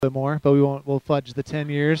bit more, but we'll fudge the 10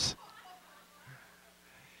 years.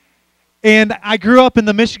 And I grew up in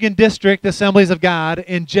the Michigan District Assemblies of God,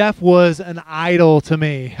 and Jeff was an idol to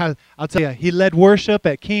me. I'll tell you, he led worship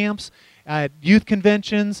at camps, at youth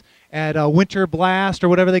conventions, at Winter Blast, or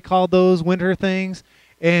whatever they called those winter things.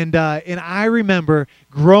 And I remember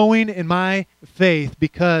growing in my faith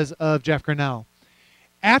because of Jeff Grenell.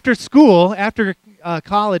 After school, after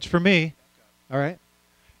college for me, all right,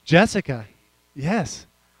 Jessica, yes.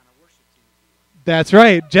 That's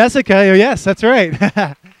right. Jessica, oh, yes, that's right.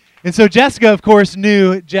 And so Jessica, of course,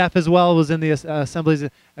 knew Jeff as well, was in the Assemblies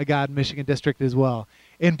of God Michigan District as well.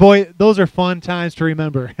 And boy, those are fun times to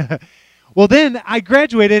remember. Well, then I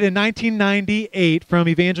graduated in 1998 from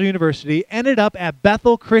Evangel University, ended up at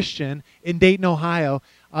Bethel Christian in Dayton, Ohio,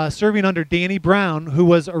 serving under Danny Brown, who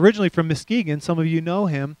was originally from Muskegon. Some of you know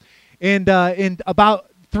him. And about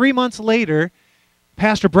 3 months later,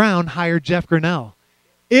 Pastor Brown hired Jeff Grenell.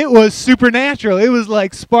 It was supernatural. It was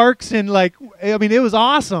like sparks and it was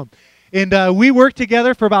awesome. And we worked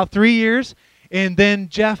together for about 3 years. And then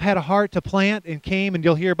Jeff had a heart to plant and came, and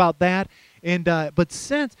you'll hear about that. And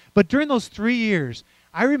but during those 3 years,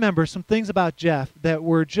 I remember some things about Jeff that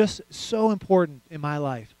were just so important in my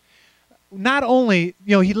life. Not only,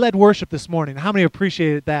 he led worship this morning. How many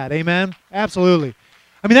appreciated that? Amen? Absolutely.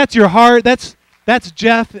 I mean, that's your heart. That's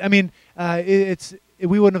Jeff. I mean,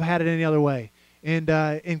 we wouldn't have had it any other way.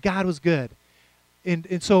 And God was good.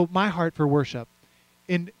 And so my heart for worship.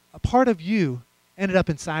 And a part of you ended up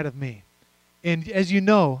inside of me. And as you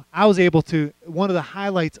know, I was able to, one of the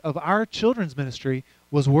highlights of our children's ministry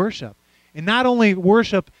was worship. And not only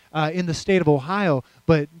worship in the state of Ohio,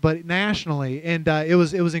 but nationally. And it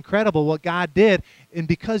was incredible what God did, and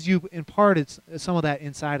because you imparted some of that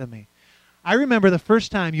inside of me. I remember the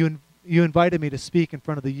first time you invited me to speak in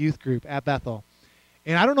front of the youth group at Bethel.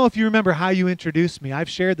 And I don't know if you remember how you introduced me. I've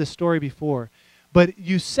shared this story before. But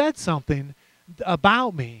you said something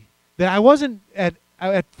about me that I wasn't at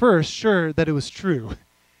first sure that it was true.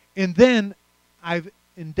 And then I've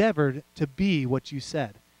endeavored to be what you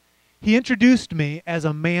said. He introduced me as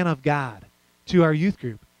a man of God to our youth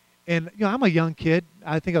group. And, I'm a young kid.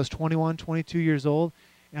 I think I was 21, 22 years old.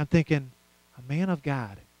 And I'm thinking, a man of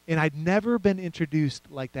God. And I'd never been introduced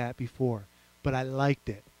like that before. But I liked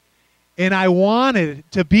it. And I wanted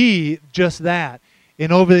to be just that.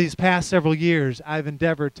 And over these past several years, I've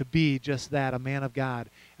endeavored to be just that, a man of God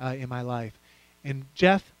in my life. And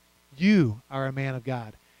Jeff, you are a man of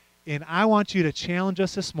God. And I want you to challenge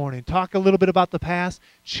us this morning. Talk a little bit about the past.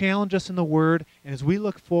 Challenge us in the Word. And as we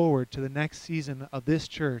look forward to the next season of this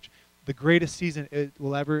church, the greatest season it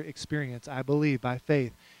will ever experience, I believe, by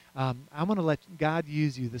faith, I'm going to let God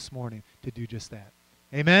use you this morning to do just that.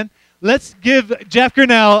 Amen? Let's give Jeff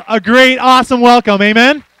Grenell a great, awesome welcome.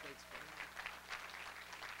 Amen?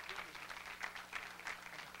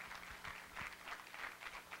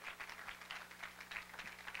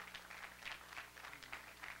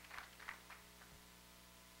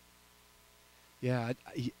 Yeah,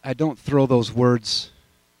 I don't throw those words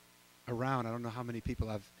around. I don't know how many people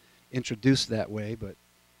I've introduced that way, but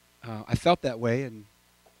I felt that way, and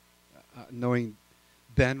knowing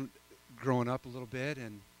Ben growing up a little bit,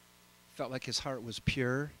 and felt like his heart was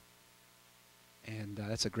pure, and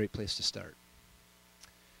that's a great place to start.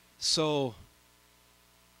 So,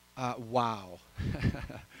 wow.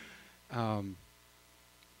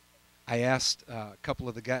 I asked a couple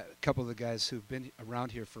of the guys who've been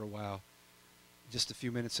around here for a while just a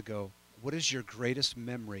few minutes ago, what is your greatest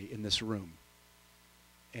memory in this room?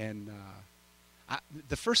 And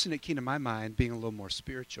the first thing that came to my mind, being a little more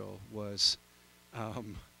spiritual, was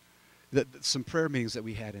some prayer meetings that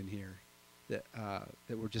we had in here that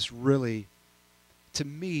were just really, to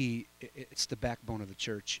me, it's the backbone of the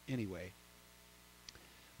church anyway.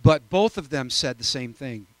 But both of them said the same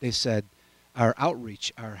thing. They said our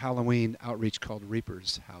Halloween outreach called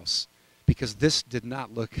Reaper's House, because this did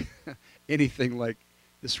not look anything like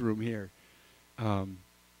this room here.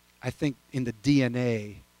 I think in the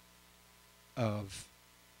DNA of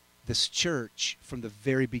this church from the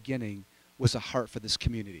very beginning was a heart for this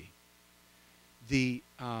community. The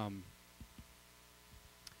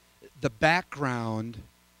background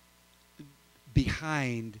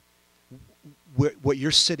behind what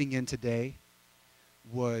you're sitting in today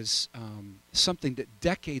was something that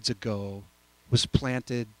decades ago was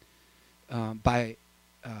planted by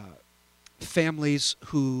families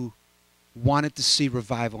who wanted to see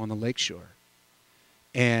revival on the lakeshore.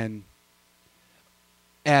 And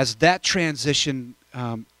as that transitioned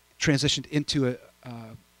into a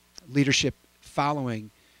leadership following,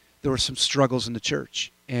 there were some struggles in the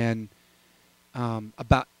church. And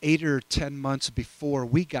about 8 or 10 months before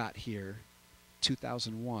we got here,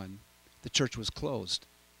 2001, the church was closed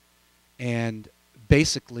and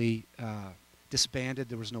basically disbanded.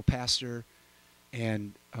 There was no pastor.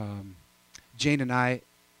 And Jane and I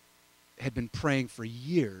had been praying for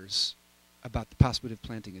years about the possibility of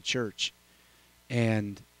planting a church.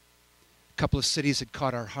 And a couple of cities had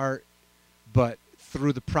caught our heart, but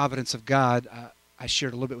through the providence of God, I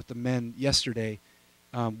shared a little bit with the men yesterday,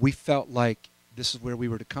 we felt like this is where we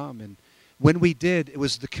were to come. And when we did, it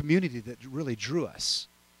was the community that really drew us.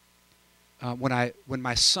 When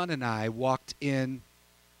my son and I walked in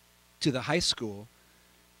to the high school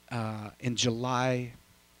in July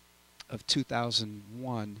of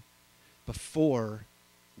 2001, before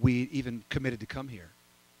we even committed to come here,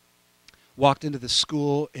 walked into the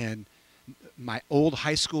school, and my old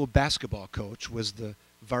high school basketball coach was the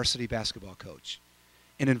varsity basketball coach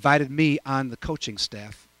and invited me on the coaching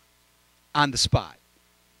staff on the spot.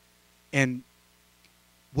 And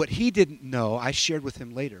what he didn't know, I shared with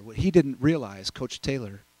him later, what he didn't realize, Coach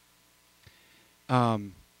Taylor,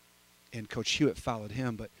 and Coach Hewitt followed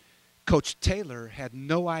him, but Coach Taylor had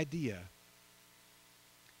no idea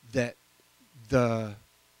that the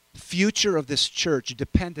future of this church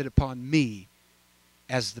depended upon me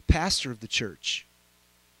as the pastor of the church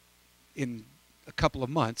in a couple of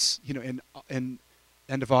months. In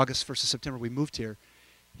end of August, 1st of September, we moved here.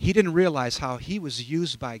 He didn't realize how he was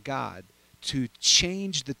used by God to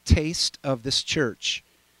change the taste of this church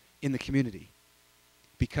in the community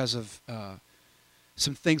because of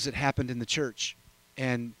some things that happened in the church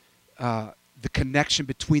and the connection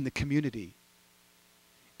between the community.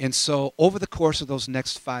 And so over the course of those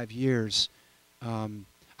next 5 years,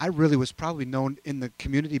 I really was probably known in the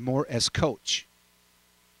community more as Coach.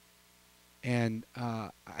 And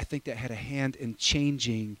I think that had a hand in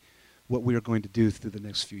changing what we were going to do through the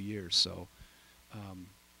next few years. So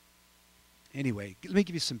anyway, let me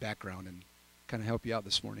give you some background and kind of help you out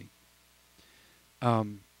this morning.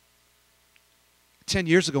 10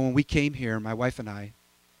 years ago when we came here, my wife and I,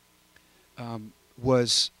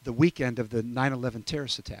 was the weekend of the 9/11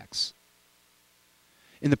 terrorist attacks.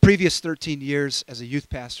 In the previous 13 years as a youth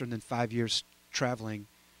pastor and then 5 years traveling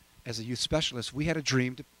as a youth specialist, we had a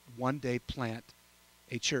dream to one day plant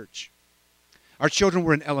a church. Our children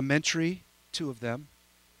were in elementary, 2 of them,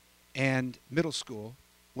 and middle school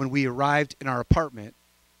when we arrived in our apartment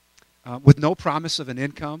with no promise of an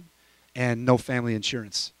income and no family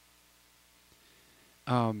insurance.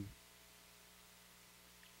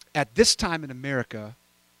 At this time in America,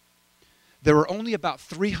 there were only about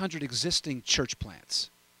 300 existing church plants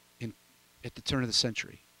at the turn of the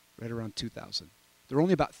century, right around 2000. There were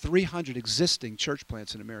only about 300 existing church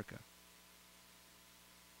plants in America.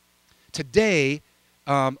 Today,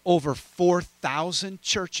 over 4,000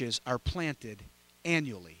 churches are planted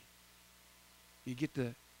annually. You get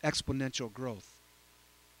the exponential growth.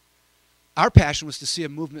 Our passion was to see a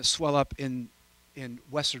movement swell up in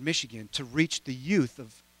Western Michigan to reach the youth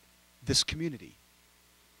of this community.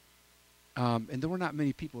 And there were not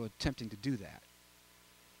many people attempting to do that.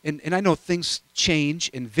 And I know things change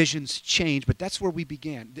and visions change, but that's where we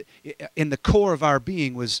began. In the core of our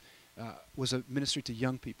being was a ministry to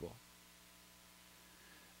young people.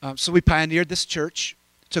 So we pioneered this church,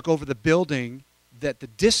 took over the building that the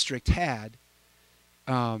district had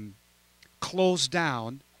closed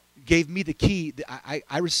down, gave me the key.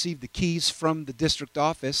 I received the keys from the district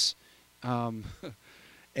office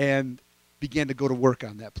and began to go to work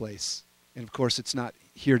on that place. And of course, it's not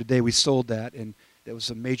here today. We sold that, and that was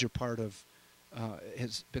a major part of,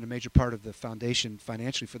 has been a major part of the foundation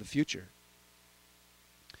financially for the future.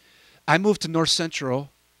 I moved to North Central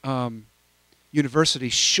University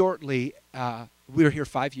shortly. We were here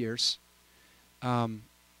 5 years. I'm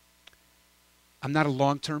not a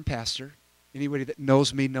long-term pastor. Anybody that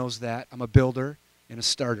knows me knows that. I'm a builder and a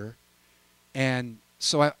starter. And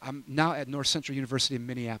so I'm now at North Central University in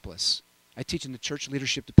Minneapolis. I teach in the church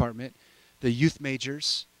leadership department, the youth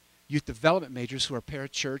majors, youth development majors who are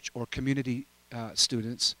parachurch or community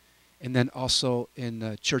students, and then also in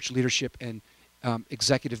the church leadership and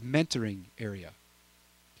executive mentoring area.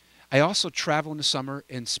 I also travel in the summer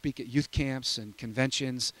and speak at youth camps and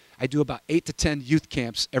conventions. I do about 8 to 10 youth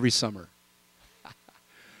camps every summer.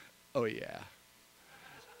 Oh, yeah.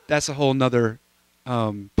 That's a whole nother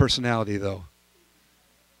personality, though.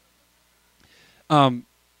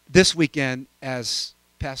 This weekend, as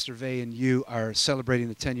Pastor Vay and you are celebrating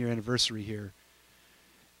the 10-year anniversary here,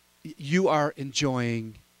 you are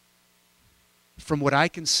enjoying, from what I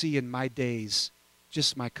can see in my days,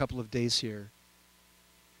 just my couple of days here,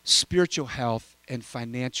 spiritual health and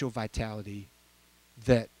financial vitality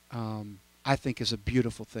that I think is a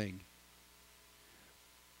beautiful thing.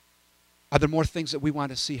 Are there more things that we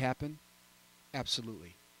want to see happen?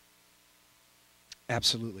 Absolutely.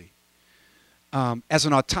 Absolutely. As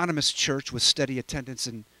an autonomous church with steady attendance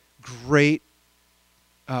and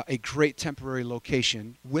a great temporary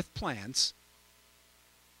location with plans,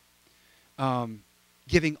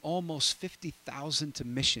 giving almost 50,000 to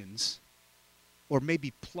missions, or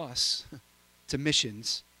maybe plus to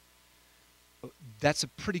missions, that's a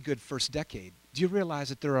pretty good first decade. Do you realize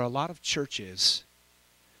that there are a lot of churches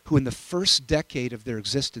who in the first decade of their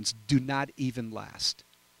existence do not even last?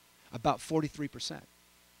 About 43%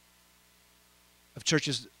 of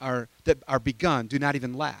churches that are begun do not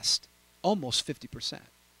even last. Almost 50%.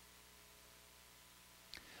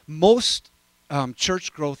 Most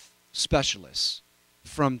church growth specialists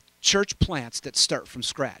from church plants that start from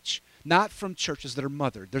scratch, not from churches that are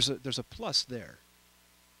mothered. There's a plus there.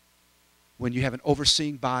 When you have an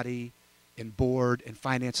overseeing body and board and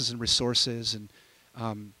finances and resources, and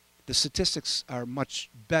the statistics are much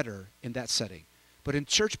better in that setting. But in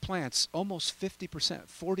church plants, almost 50%,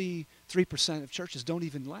 43% of churches don't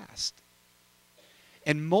even last.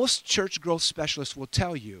 And most church growth specialists will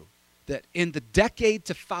tell you that in the decade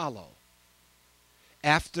to follow,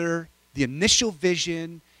 after the initial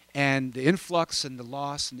vision and the influx and the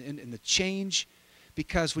loss and the change,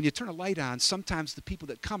 because when you turn a light on, sometimes the people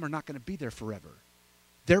that come are not going to be there forever.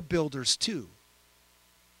 They're builders too.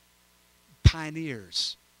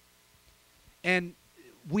 Pioneers. And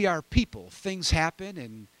we are people. Things happen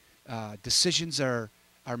and decisions are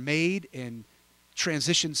made and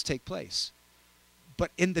transitions take place.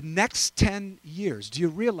 But in the next 10 years, do you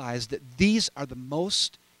realize that these are the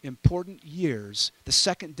most important years, the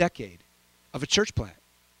second decade of a church plant?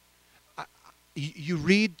 You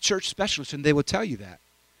read church specialists and they will tell you that.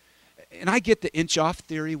 And I get the inch-off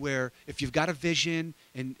theory where if you've got a vision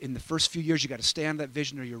and in the first few years you got to stay on that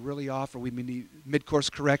vision or you're really off or we need mid-course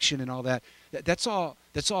correction and all that. That's all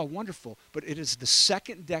wonderful. But it is the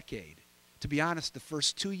second decade, to be honest, the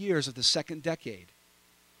first 2 years of the second decade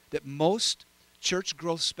that most church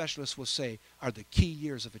growth specialists will say are the key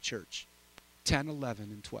years of a church. 10, 11,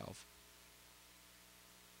 and 12.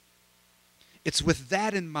 It's with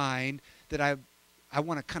that in mind that I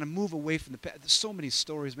want to kind of move away from the past. There's so many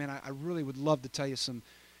stories, man. I really would love to tell you some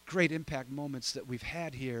great impact moments that we've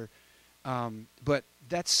had here. But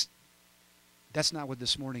that's not what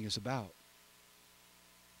this morning is about.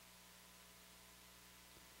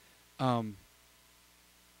 I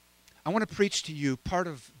want to preach to you part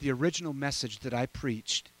of the original message that I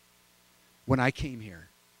preached when I came here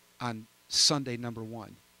on Sunday number 1.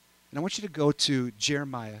 And I want you to go to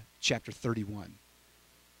Jeremiah chapter 31.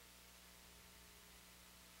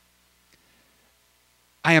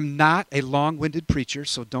 I am not a long-winded preacher,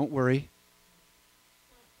 so don't worry.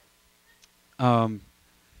 I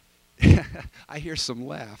hear some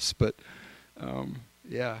laughs, but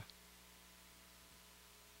yeah.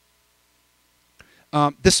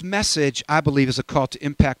 This message, I believe, is a call to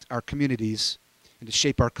impact our communities and to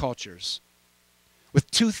shape our cultures with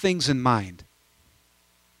two things in mind.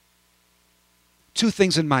 Two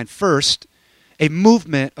things in mind. First, a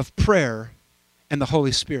movement of prayer and the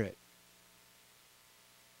Holy Spirit.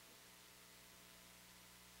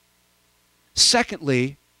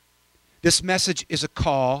 Secondly, this message is a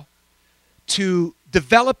call to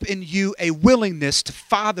develop in you a willingness to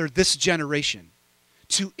father this generation,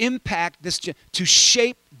 to impact to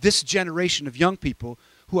shape this generation of young people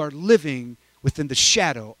who are living within the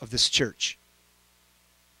shadow of this church.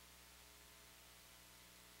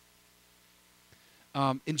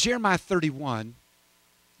 In Jeremiah 31,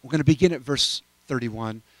 we're going to begin at verse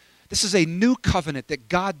 31. This is a new covenant that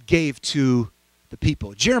God gave to the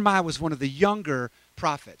people. Jeremiah was one of the younger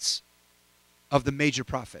prophets of the major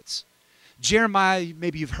prophets. Jeremiah,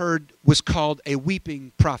 maybe you've heard, was called a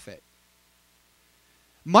weeping prophet.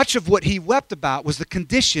 Much of what he wept about was the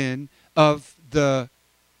condition of the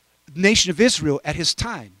nation of Israel at his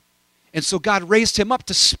time. And so God raised him up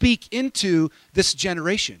to speak into this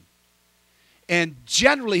generation. And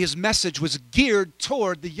generally his message was geared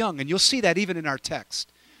toward the young. And you'll see that even in our text.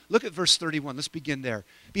 Look at verse 31. Let's begin there.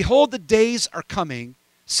 Behold, the days are coming,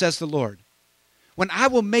 says the Lord, when I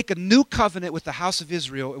will make a new covenant with the house of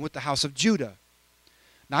Israel and with the house of Judah.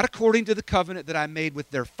 Not according to the covenant that I made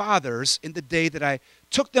with their fathers in the day that I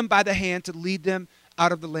took them by the hand to lead them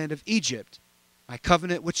out of the land of Egypt. My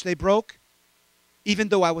covenant which they broke, even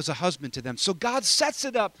though I was a husband to them. So God sets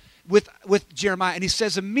it up with Jeremiah, and he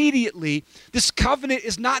says immediately, this covenant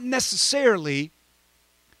is not necessarily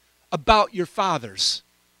about your fathers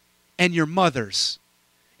and your mothers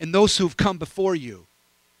and those who've come before you.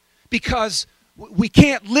 Because we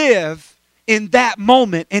can't live in that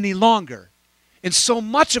moment any longer. And so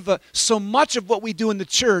much of what we do in the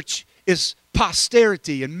church is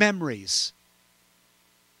posterity and memories.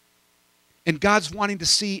 And God's wanting to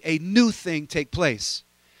see a new thing take place.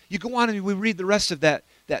 You go on and we read the rest of that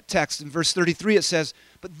text. In verse 33 it says,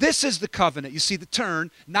 "But this is the covenant." You see the turn,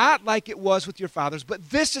 not like it was with your fathers, but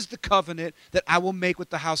this is the covenant that I will make with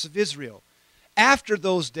the house of Israel. After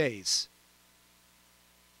those days,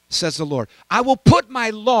 says the Lord, I will put my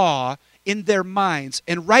law in their minds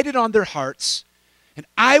and write it on their hearts, and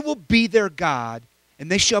I will be their God,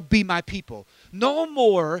 and they shall be my people. No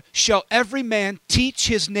more shall every man teach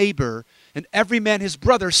his neighbor and every man his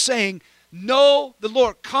brother, saying, know the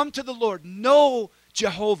Lord, come to the Lord, know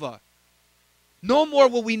Jehovah. No more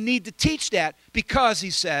will we need to teach that, because, he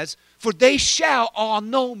says, for they shall all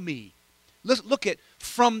know me. Look at,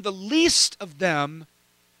 from the least of them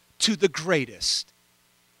to the greatest.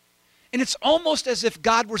 And it's almost as if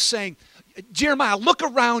God were saying, Jeremiah, look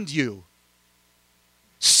around you.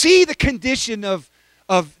 See the condition of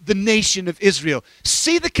the nation of Israel.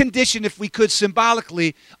 See the condition, if we could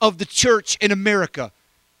symbolically, of the church in America.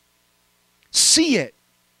 See it.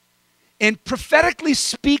 And prophetically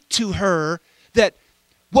speak to her that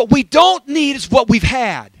what we don't need is what we've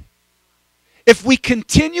had. If we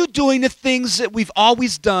continue doing the things that we've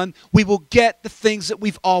always done, we will get the things that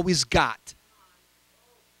we've always got.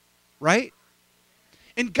 Right?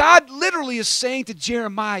 And God literally is saying to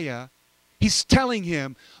Jeremiah, he's telling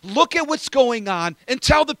him, look at what's going on and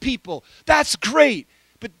tell the people, that's great,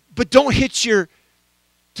 but don't hitch to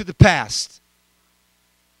the past.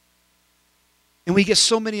 And we get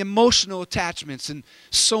so many emotional attachments and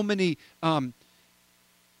so many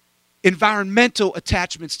environmental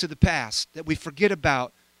attachments to the past that we forget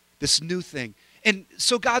about this new thing. And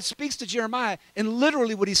so God speaks to Jeremiah, and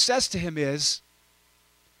literally what he says to him is,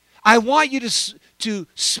 I want you to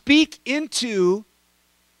speak into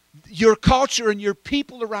your culture and your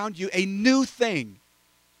people around you a new thing,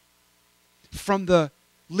 from the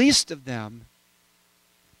least of them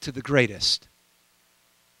to the greatest.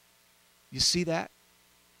 You see that?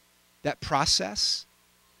 That process?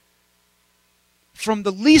 From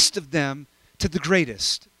the least of them to the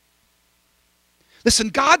greatest. Listen,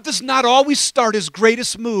 God does not always start his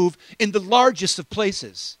greatest move in the largest of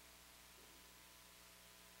places.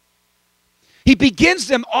 He begins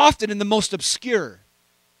them often in the most obscure.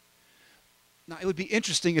 Now, it would be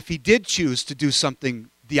interesting if he did choose to do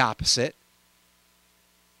something the opposite,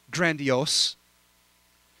 grandiose.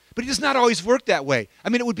 But he does not always work that way. I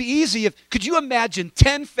mean, it would be easy if, could you imagine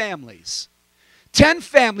 10 families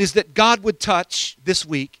that God would touch this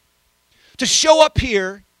week to show up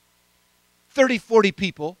here, 30, 40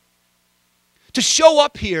 people, to show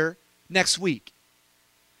up here next week.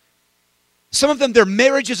 Some of them, their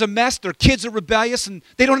marriage is a mess, their kids are rebellious, and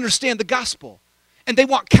they don't understand the gospel. And they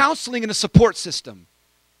want counseling and a support system.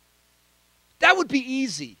 That would be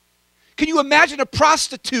easy. Can you imagine a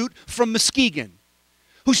prostitute from Muskegon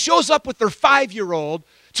who shows up with their 5-year-old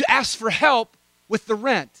to ask for help with the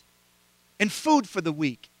rent and food for the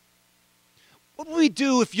week? What would we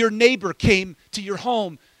do if your neighbor came to your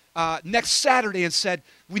home next Saturday and said,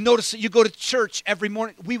 we notice that you go to church every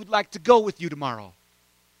morning. We would like to go with you tomorrow.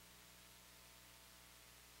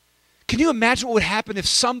 Can you imagine what would happen if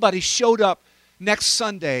somebody showed up next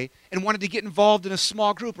Sunday and wanted to get involved in a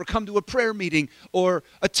small group or come to a prayer meeting or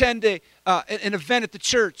attend an event at the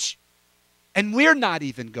church, and we're not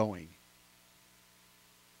even going?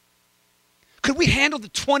 Could we handle the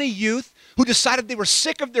 20 youth who decided they were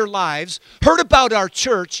sick of their lives, heard about our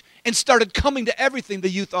church, and started coming to everything the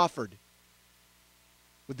youth offered?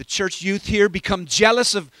 Would the church youth here become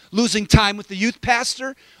jealous of losing time with the youth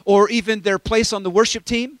pastor or even their place on the worship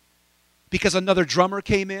team because another drummer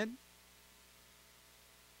came in?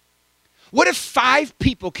 What if 5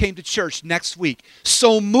 people came to church next week,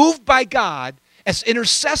 so moved by God as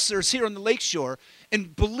intercessors here on the lakeshore,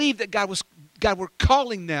 and believed that God were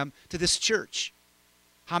calling them to this church?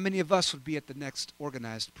 How many of us would be at the next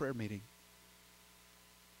organized prayer meeting?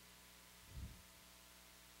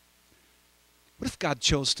 What if God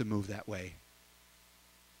chose to move that way?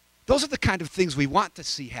 Those are the kind of things we want to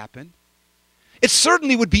see happen. It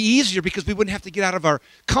certainly would be easier because we wouldn't have to get out of our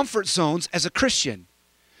comfort zones as a Christian.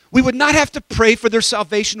 We would not have to pray for their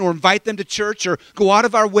salvation or invite them to church or go out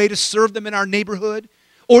of our way to serve them in our neighborhood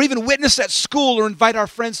or even witness at school or invite our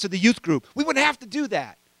friends to the youth group. We wouldn't have to do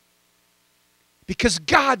that because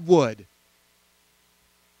God would.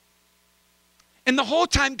 And the whole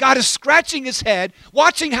time God is scratching his head,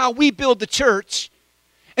 watching how we build the church,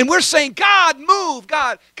 and we're saying, God, move,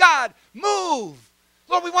 God, move.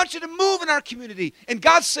 Lord, we want you to move in our community. And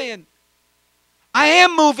God's saying, I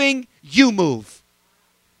am moving, you move.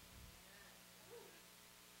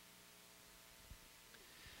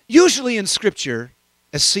 Usually in Scripture,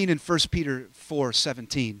 as seen in 1 Peter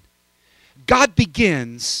 4:17, God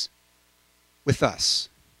begins with us.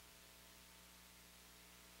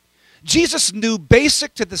 Jesus knew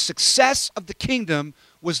basic to the success of the kingdom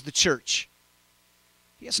was the church.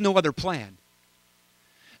 He has no other plan.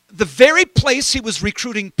 The very place he was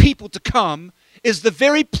recruiting people to come is the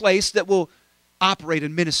very place that will operate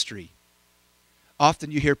in ministry.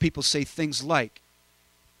 Often you hear people say things like,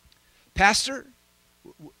 Pastor,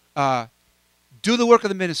 do the work of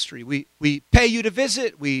the ministry. We pay you to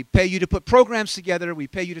visit. We pay you to put programs together. We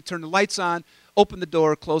pay you to turn the lights on, open the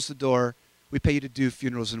door, close the door. We pay you to do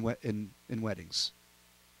funerals and weddings.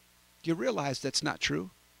 Do you realize that's not true?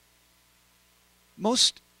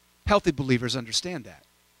 Most healthy believers understand that.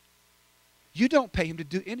 You don't pay him to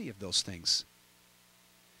do any of those things.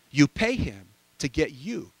 You pay him to get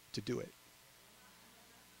you to do it.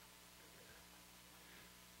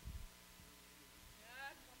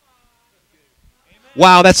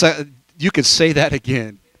 Wow, you could say that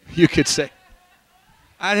again. You could say,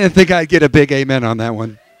 I didn't think I'd get a big amen on that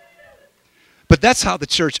one. But that's how the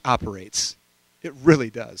church operates. It really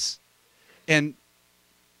does. And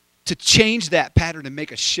to change that pattern and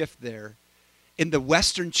make a shift there in the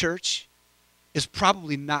Western church is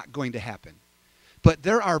probably not going to happen. But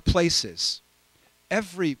there are places,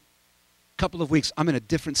 every couple of weeks, I'm in a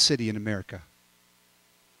different city in America.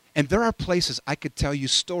 And there are places I could tell you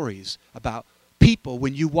stories about people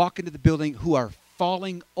when you walk into the building who are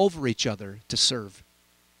falling over each other to serve.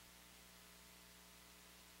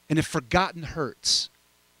 And if forgotten hurts,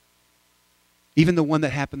 even the one that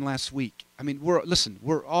happened last week. I mean,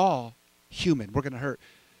 we're all human. We're going to hurt.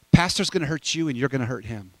 Pastor's going to hurt you and you're going to hurt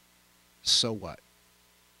him. So what?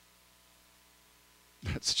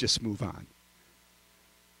 Let's just move on.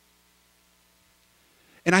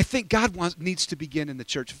 And I think God needs to begin in the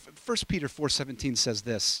church. 1 Peter 4:17 says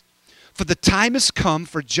this, for the time has come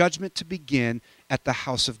for judgment to begin at the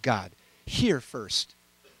house of God. Here first.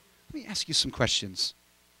 Let me ask you some questions.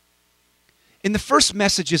 In the first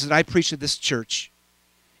messages that I preached at this church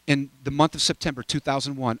in the month of September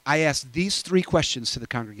 2001, I asked these 3 questions to the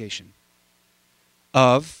congregation.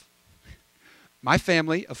 Of my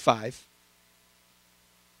family of 5,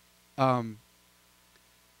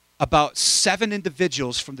 about 7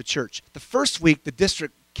 individuals from the church. The first week, the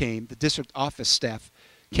district office staff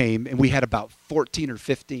came, and we had about 14 or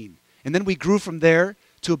 15. And then we grew from there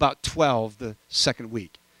to about 12 the second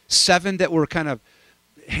week. 7 that were kind of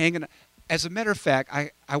hanging. As a matter of fact,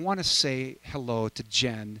 I want to say hello to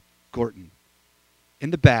Jen Gorton.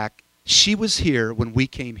 In the back, she was here when we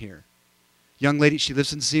came here. Young lady, she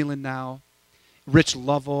lives in Zealand now. Rich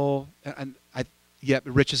Lovell,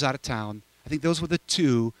 Rich is out of town. I think those were the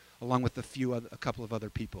 2, along with a couple of other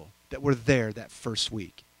people that were there that first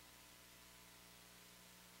week.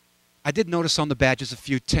 I did notice on the badges a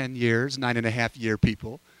few 10 years, 9.5-year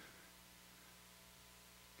people.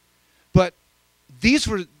 But these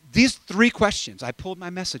 3 questions, I pulled my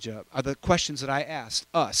message up, are the questions that I asked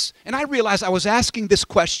us. And I realized I was asking this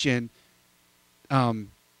question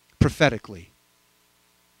prophetically.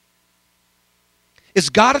 Is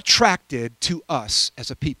God attracted to us as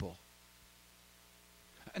a people?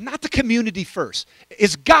 Not the community first.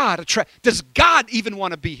 Is God attracted? Does God even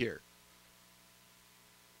want to be here?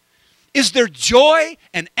 Is there joy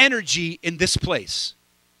and energy in this place?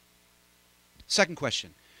 Second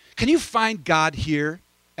question. Can you find God here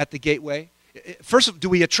at the gateway? First, do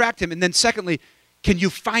we attract him? And then secondly, can you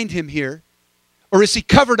find him here? Or is he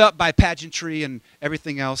covered up by pageantry and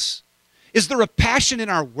everything else? Is there a passion in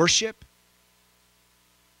our worship?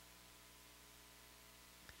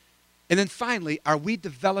 And then finally, are we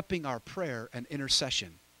developing our prayer and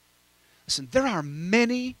intercession? Listen, there are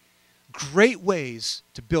many great ways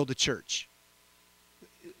to build a church.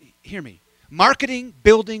 Hear me. Marketing,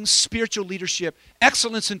 building, spiritual leadership,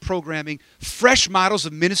 excellence in programming, fresh models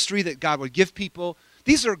of ministry that God would give people.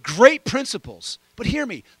 These are great principles. But hear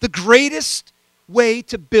me. The greatest way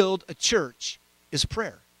to build a church is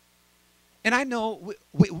prayer. And I know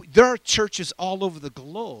there are churches all over the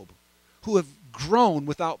globe who have grown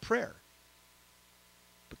without prayer.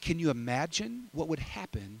 But can you imagine what would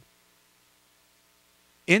happen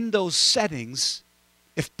in those settings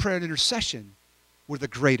if prayer and intercession were the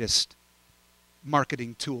greatest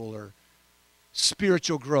marketing tool or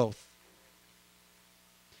spiritual growth?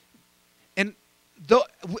 And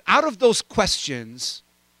out of those questions,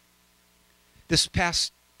 this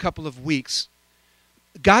past couple of weeks,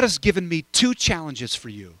 God has given me 2 challenges for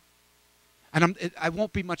you. And I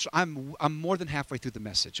won't be much, I'm more than halfway through the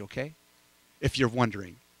message, okay? if you're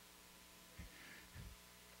wondering.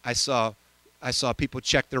 I saw people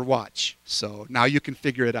check their watch, so now you can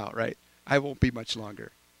figure it out, right? I won't be much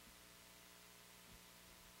longer.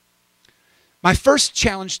 My first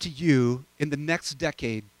challenge to you in the next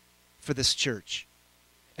decade for this church,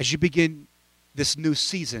 as you begin this new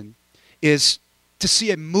season, is to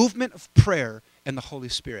see a movement of prayer and the Holy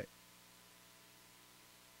Spirit.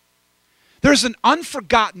 There's an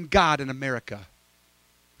unforgotten God in America.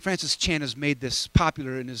 Francis Chan has made this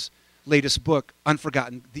popular in his latest book,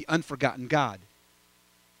 The Unforgotten God.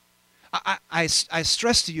 I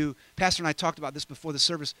stress to you, Pastor and I talked about this before the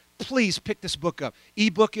service, please pick this book up,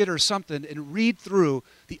 ebook it or something, and read through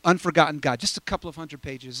The Unforgotten God. Just a couple of 100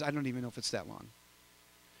 pages. I don't even know if it's that long.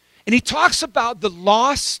 And he talks about the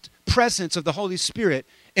lost presence of the Holy Spirit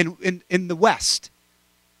in the West.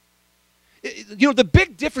 You know, the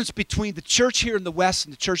big difference between the church here in the West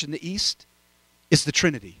and the church in the East is the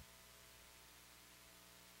Trinity.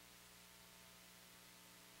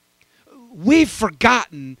 We've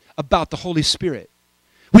forgotten about the Holy Spirit.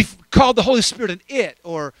 We've called the Holy Spirit an it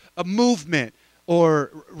or a movement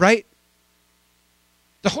or, right?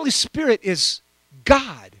 The Holy Spirit is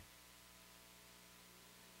God.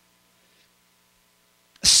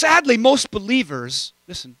 Sadly, most believers,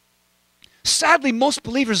 listen, sadly, most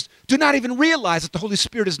believers do not even realize that the Holy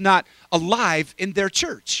Spirit is not alive in their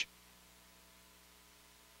church.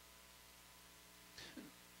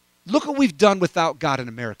 Look what we've done without God in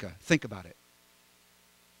America. Think about it.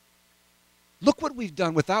 Look what we've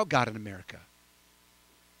done without God in America.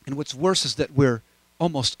 And what's worse is that we're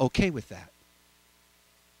almost okay with that.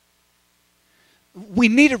 We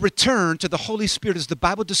need a return to the Holy Spirit as the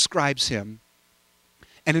Bible describes him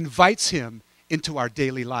and invites him into our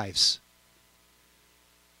daily lives.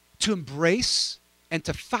 To embrace and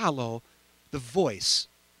to follow the voice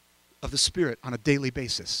of the Spirit on a daily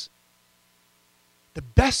basis. The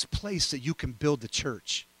best place that you can build the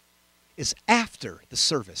church is after the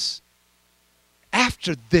service,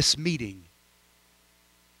 after this meeting.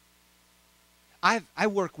 I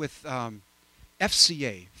work with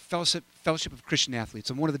FCA, Fellowship of Christian Athletes.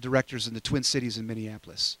 I'm one of the directors in the Twin Cities in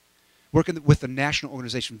Minneapolis, working with the national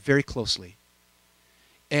organization very closely.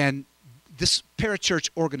 And this parachurch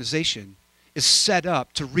organization is set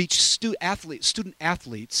up to reach student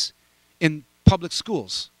athletes in public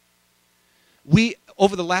schools. We,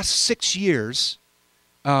 over the last 6 years,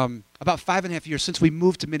 about 5.5 years since we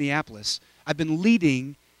moved to Minneapolis, I've been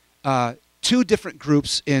leading 2 different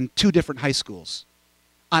groups in 2 different high schools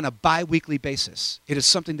on a bi-weekly basis. It is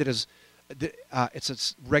something that is, it's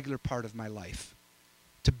a regular part of my life,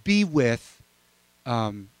 to be with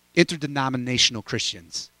interdenominational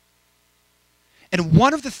Christians. And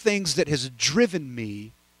one of the things that has driven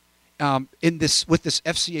me with this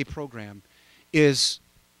FCA program is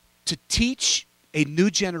to teach a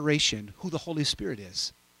new generation who the Holy Spirit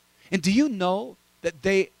is. And do you know that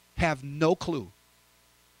they have no clue?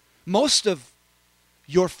 Most of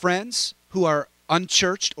your friends who are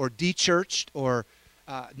unchurched or dechurched or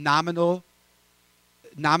nominally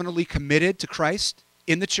committed to Christ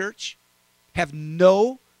in the church have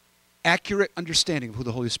no accurate understanding of who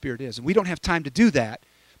the Holy Spirit is. And we don't have time to do that,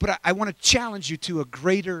 but I want to challenge you to a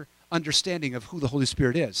greater understanding of who the Holy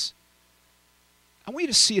Spirit is. I want you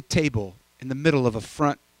to see a table in the middle of a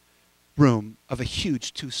front room of a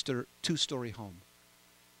huge two-story home.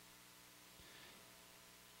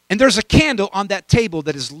 And there's a candle on that table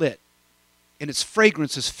that is lit, and its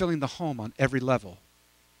fragrance is filling the home on every level.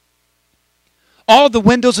 All the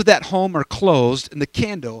windows of that home are closed, and the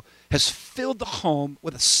candle has filled the home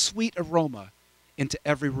with a sweet aroma into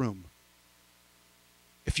every room.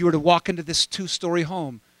 If you were to walk into this two-story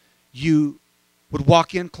home, you would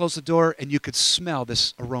walk in, close the door, and you could smell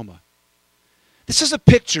this aroma. This is a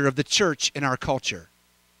picture of the church in our culture.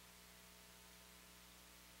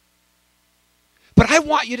 But I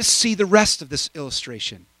want you to see the rest of this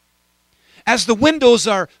illustration. As the windows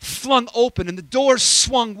are flung open and the doors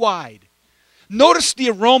swung wide, notice the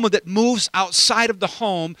aroma that moves outside of the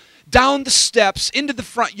home, down the steps, into the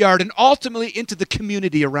front yard, and ultimately into the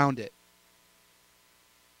community around it.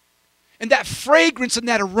 And that fragrance and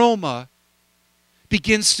that aroma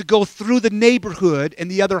begins to go through the neighborhood and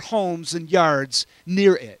the other homes and yards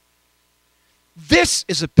near it. This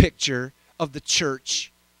is a picture of the church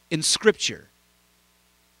in Scripture.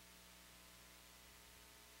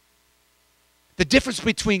 The difference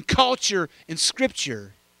between culture and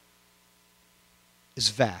Scripture is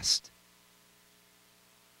vast.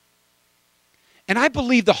 And I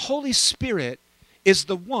believe the Holy Spirit is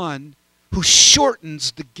the one who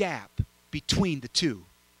shortens the gap between the two.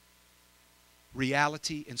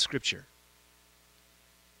 Reality and Scripture.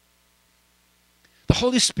 The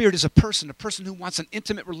Holy Spirit is a person who wants an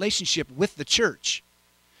intimate relationship with the church.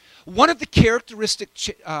 One of the characteristic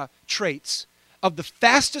traits of the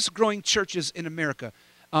fastest growing churches in America,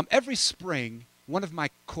 every spring, one of my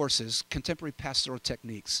courses, Contemporary Pastoral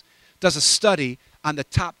Techniques, does a study on the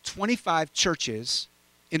top 25 churches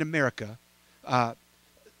in America,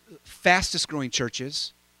 fastest growing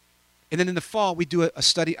churches. And then in the fall, we do a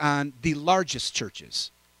study on the largest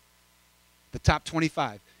churches, the top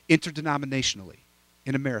 25, interdenominationally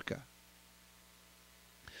in America.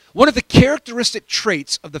 One of the characteristic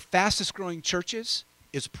traits of the fastest growing churches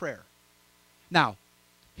is prayer. Now,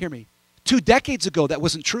 hear me. 2 decades ago, that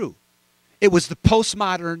wasn't true. It was the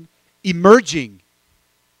postmodern, emerging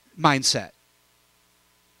mindset.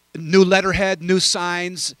 New letterhead, new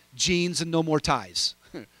signs, jeans, and no more ties.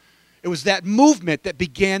 It was that movement that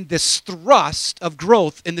began this thrust of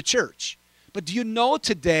growth in the church. But do you know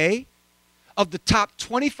today, of the top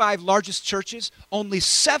 25 largest churches, only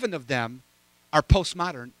 7 of them are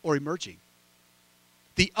postmodern or emerging.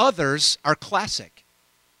 The others are classic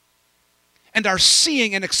and are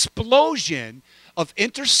seeing an explosion of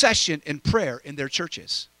intercession and prayer in their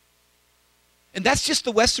churches. And that's just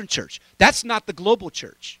the Western church. That's not the global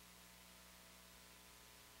church.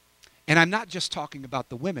 And I'm not just talking about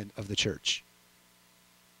the women of the church,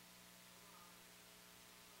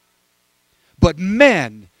 but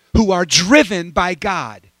men who are driven by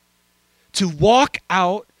God to walk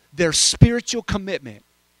out their spiritual commitment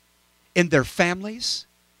in their families,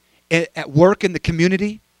 at work, in the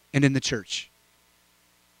community, and in the church.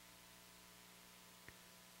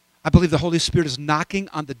 I believe the Holy Spirit is knocking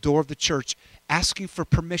on the door of the church, asking for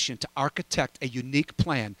permission to architect a unique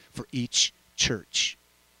plan for each church.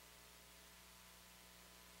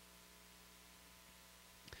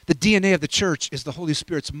 The DNA of the church is the Holy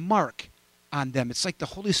Spirit's mark on them. It's like the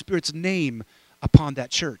Holy Spirit's name upon that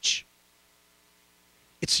church.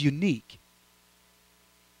 It's unique.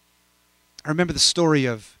 I remember the story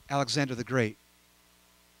of Alexander the Great.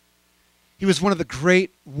 He was one of the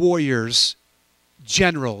great warriors,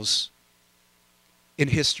 generals in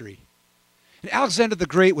history. And Alexander the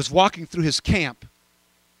Great was walking through his camp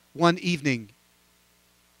one evening,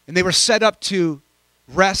 and they were set up to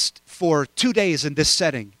rest for 2 days in this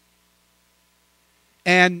setting.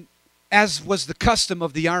 And as was the custom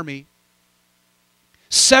of the army,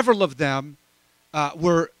 several of them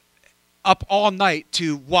were up all night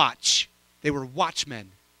to watch. They were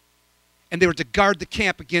watchmen. And they were to guard the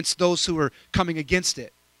camp against those who were coming against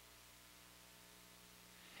it.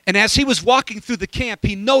 And as he was walking through the camp,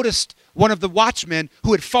 he noticed one of the watchmen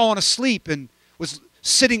who had fallen asleep and was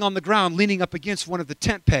sitting on the ground, leaning up against one of the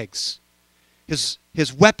tent pegs, his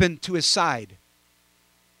weapon to his side.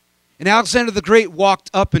 And Alexander the Great walked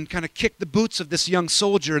up and kind of kicked the boots of this young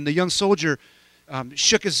soldier, and the young soldier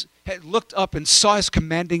shook his head, looked up, and saw his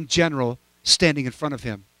commanding general standing in front of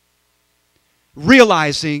him,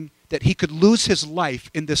 realizing that he could lose his life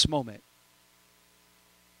in this moment.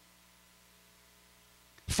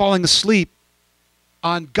 Falling asleep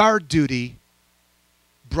on guard duty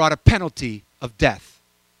brought a penalty of death.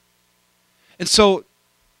 And so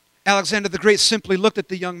Alexander the Great simply looked at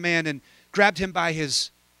the young man and grabbed him by his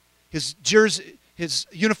jersey, his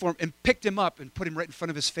uniform, and picked him up and put him right in front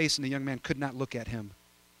of his face, and the young man could not look at him.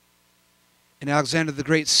 And Alexander the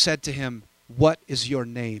Great said to him, "What is your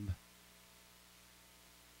name?"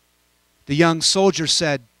 The young soldier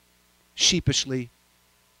said sheepishly,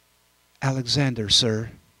 "Alexander,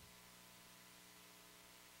 sir."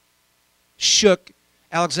 Shook,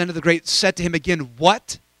 Alexander the Great said to him again,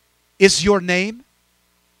 "What is your name?"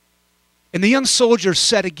 And the young soldier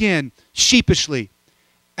said again, sheepishly,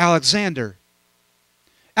 "Alexander."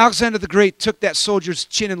 Alexander the Great took that soldier's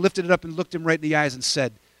chin and lifted it up and looked him right in the eyes and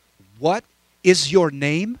said, "What is your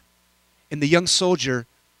name?" And the young soldier,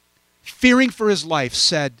 fearing for his life,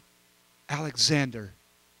 said, "Alexander."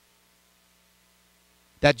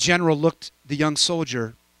 That general looked the young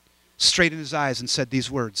soldier straight in his eyes and said these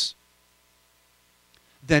words,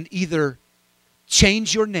 "Then either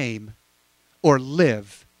change your name or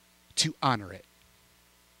live to honor it,"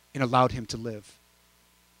 and allowed him to live.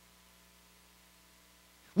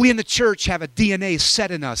 We in the church have a DNA set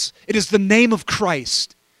in us. It is the name of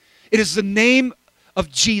Christ. It is the name of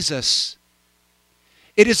Jesus.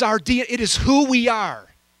 It is our DNA. It is who we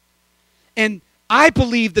are. And I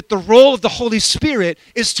believe that the role of the Holy Spirit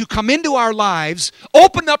is to come into our lives,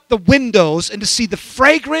 open up the windows, and to see the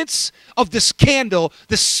fragrance of this candle,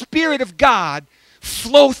 the Spirit of God,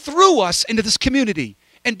 flow through us into this community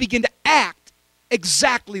and begin to act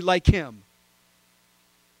exactly like Him.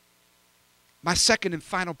 My second and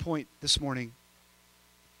final point this morning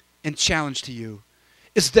and challenge to you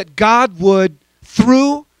is that God would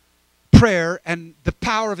through prayer and the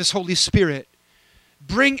power of His Holy Spirit,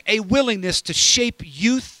 bring a willingness to shape a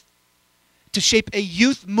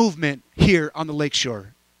youth movement here on the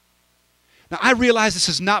lakeshore. Now, I realize this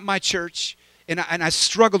is not my church, and I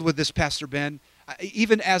struggled with this, Pastor Ben,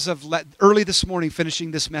 even as of early this morning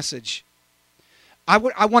finishing this message. I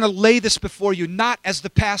want to lay this before you, not as the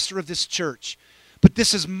pastor of this church, but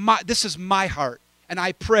this is my heart, and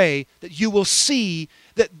I pray that you will see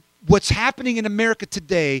that what's happening in America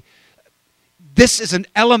today, this is an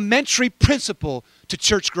elementary principle to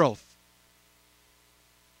church growth.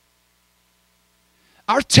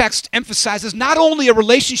 Our text emphasizes not only a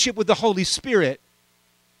relationship with the Holy Spirit,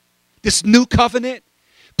 this new covenant,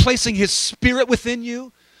 placing His Spirit within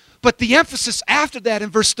you, but the emphasis after that in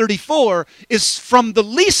verse 34 is from the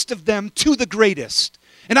least of them to the greatest.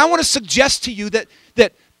 And I want to suggest to you that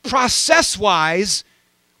process-wise,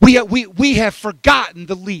 we have forgotten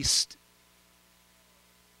the least.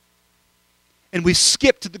 And we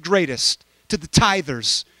skip to the greatest, to the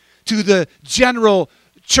tithers, to the general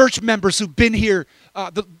church members who've been here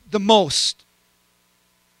the most.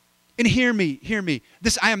 And hear me.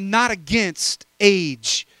 I am not against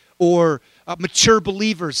age or mature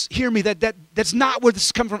believers. Hear me, that's not where this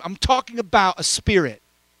is coming from. I'm talking about a spirit.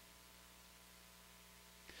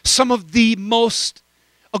 Some of the most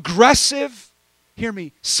aggressive,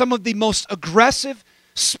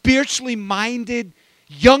 spiritually minded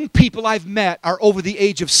young people I've met are over the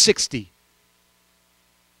age of 60.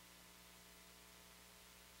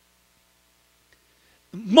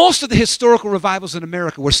 Most of the historical revivals in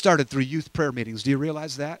America were started through youth prayer meetings. Do you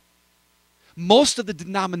realize that? Most of the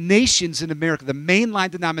denominations in America, the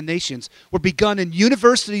mainline denominations, were begun in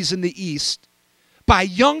universities in the East by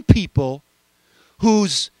young people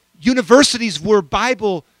whose universities were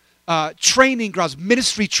Bible training grounds,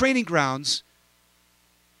 ministry training grounds,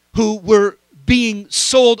 who were being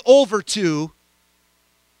sold over to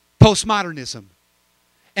postmodernism.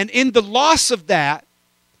 And in the loss of that,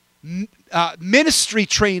 ministry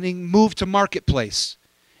training moved to marketplace.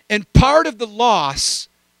 And part of the loss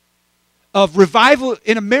of revival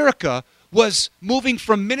in America was moving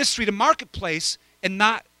from ministry to marketplace and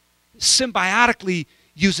not symbiotically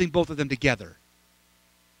using both of them together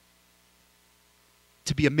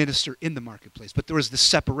to be a minister in the marketplace. But there was this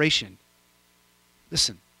separation.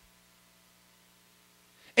 Listen.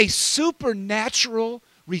 A supernatural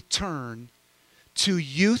return to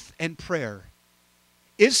youth and prayer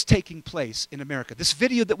is taking place in America. This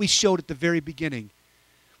video that we showed at the very beginning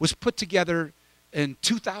was put together in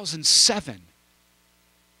 2007,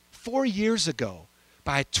 4 years ago,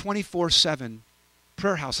 by 24/7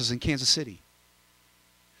 prayer houses in Kansas City,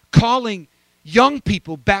 calling young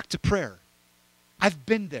people back to prayer. I've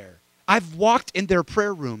been there. I've walked in their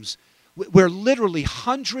prayer rooms where literally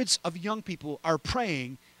hundreds of young people are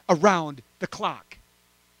praying around the clock.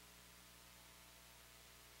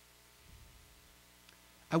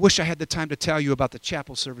 I wish I had the time to tell you about the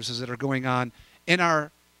chapel services that are going on at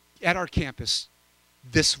our campus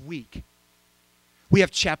this week. We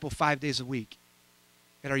have chapel 5 days a week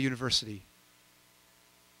at our university.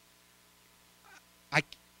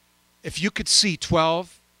 If you could see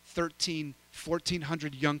 12, 13,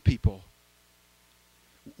 1,400 young people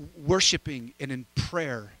worshiping and in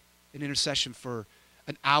prayer and intercession for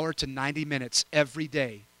an hour to 90 minutes every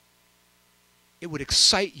day, it would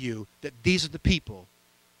excite you that these are the people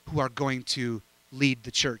who are going to lead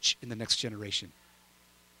the church in the next generation.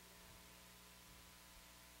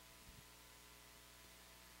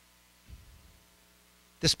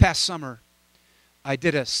 This past summer, I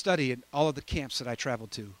did a study in all of the camps that I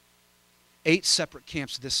traveled to. 8 separate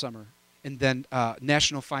camps this summer. And then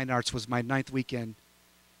National Fine Arts was my 9th weekend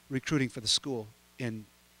recruiting for the school in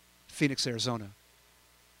Phoenix, Arizona.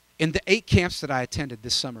 In the 8 camps that I attended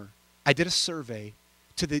this summer, I did a survey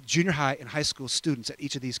to the junior high and high school students at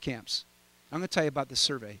each of these camps. I'm going to tell you about this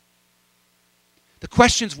survey. The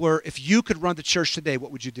questions were, if you could run the church today,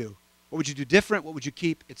 what would you do? What would you do different? What would you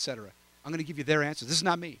keep? Etc. I'm going to give you their answers. This is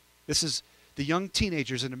not me. This is the young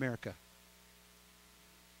teenagers in America.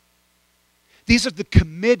 These are the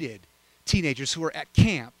committed teenagers who are at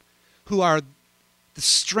camp, who are the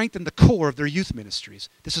strength and the core of their youth ministries.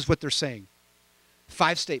 This is what they're saying.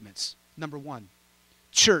 5 statements. Number 1,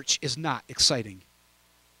 church is not exciting.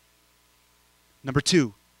 Number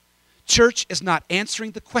 2, church is not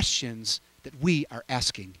answering the questions that we are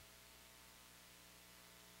asking.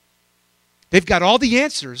 They've got all the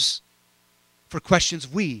answers for questions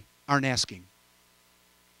we aren't asking.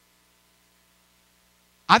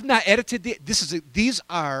 I've not edited these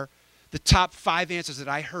are the top 5 answers that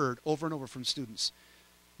I heard over and over from students.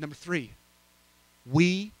 Number 3,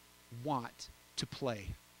 we want to play.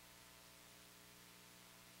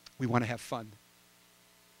 We want to have fun.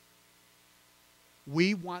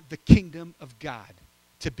 We want the kingdom of God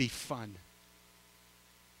to be fun.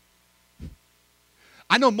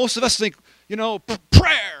 I know most of us think,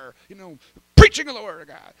 prayer, preaching of the Word of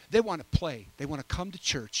God. They want to play. They want to come to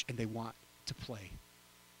church and they want to play.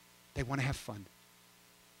 They want to have fun.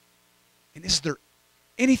 And is there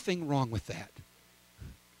anything wrong with that?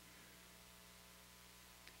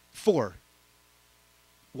 4,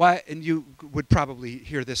 why, and you would probably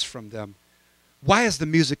hear this from them, why is the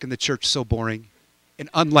music in the church so boring and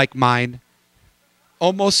unlike mine?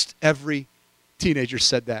 Almost every teenager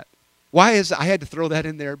said that. I had to throw that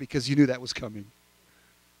in there because you knew that was coming.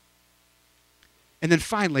 And then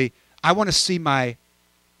finally, I want to see my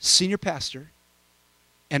senior pastor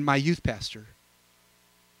and my youth pastor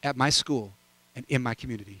at my school and in my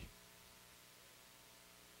community.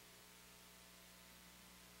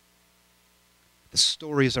 The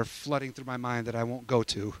stories are flooding through my mind that I won't go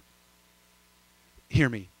to. Hear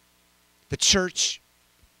me. The church,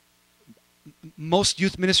 most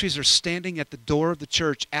youth ministries are standing at the door of the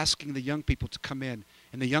church asking the young people to come in.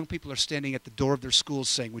 And the young people are standing at the door of their schools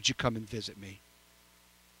saying, would you come and visit me?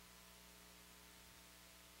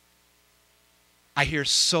 I hear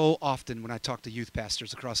so often when I talk to youth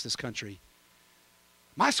pastors across this country,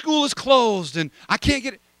 my school is closed and I can't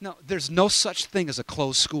get it. No, there's no such thing as a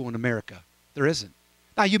closed school in America. There isn't.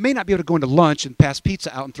 Now, you may not be able to go into lunch and pass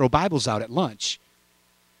pizza out and throw Bibles out at lunch.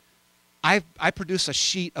 I produce a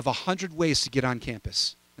sheet of 100 ways to get on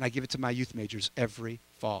campus, and I give it to my youth majors every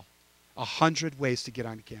fall. 100 ways to get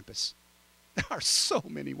on campus. There are so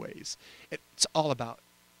many ways. It's all about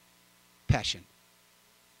passion.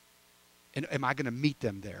 And am I going to meet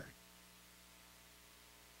them there?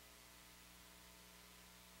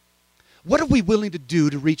 What are we willing to do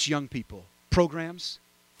to reach young people? Programs,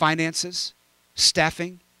 finances,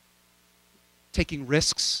 staffing, taking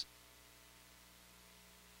risks.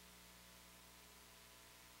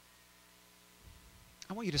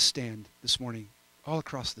 I want you to stand this morning all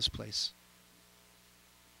across this place.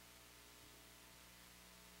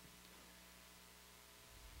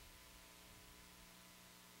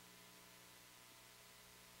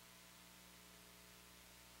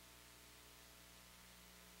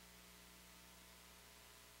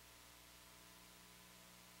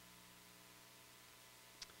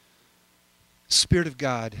 Spirit of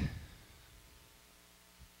God,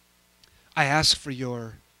 I ask for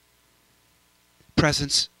your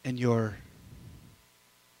presence and your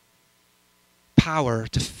power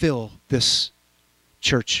to fill this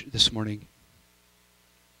church this morning.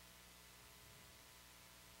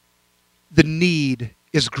 The need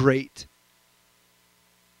is great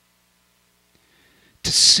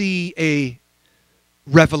to see a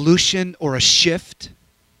revolution or a shift.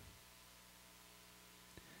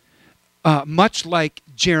 Much like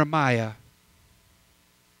Jeremiah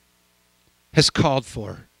has called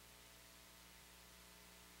for.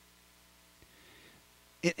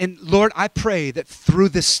 And Lord, I pray that through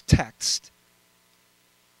this text,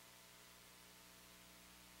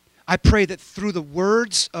 I pray that through the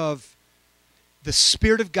words of the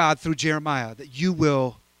Spirit of God through Jeremiah, that you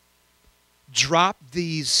will drop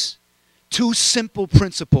these 2 simple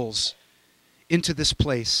principles into this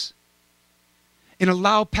place and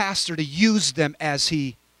allow Pastor to use them as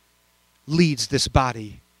he leads this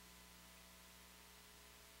body.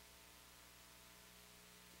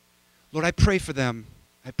 Lord, I pray for them.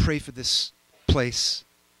 I pray for this place.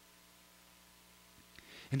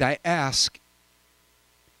 And I ask,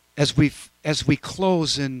 as we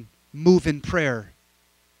close and move in prayer,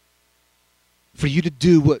 for you to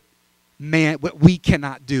do what we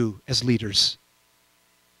cannot do as leaders.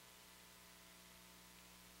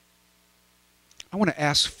 I want to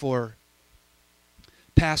ask for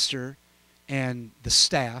Pastor and the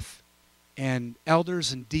staff and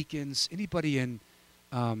elders and deacons, anybody in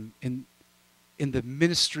the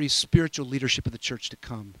ministry, spiritual leadership of the church to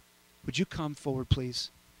come. Would you come forward,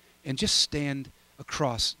 please? And just stand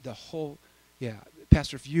across the whole,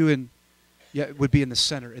 Pastor, if you would be in the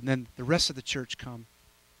center, and then the rest of the church come.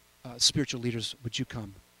 Spiritual leaders, would you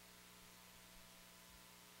come?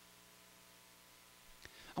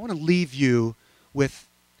 I want to leave you with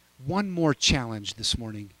one more challenge this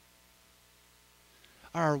morning.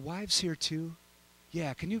 Are our wives here too?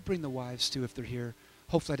 Yeah, can you bring the wives too if they're here?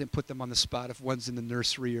 Hopefully I didn't put them on the spot if one's in the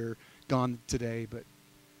nursery or gone today, but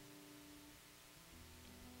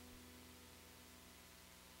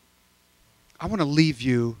I want to leave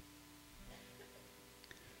you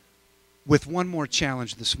with one more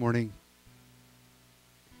challenge this morning.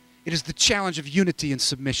 It is the challenge of unity and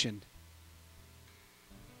submission.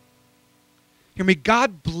 Hear me,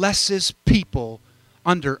 God blesses people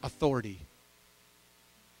under authority.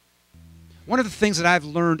 One of the things that I've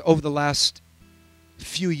learned over the last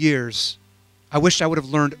few years, I wish I would have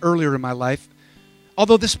learned earlier in my life,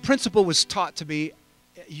 although this principle was taught to me,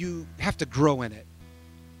 you have to grow in it.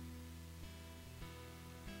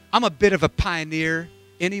 I'm a bit of a pioneer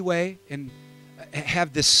anyway, and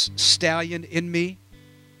have this stallion in me.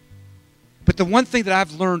 But the one thing that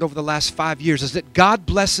I've learned over the last 5 years is that God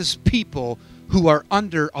blesses people who are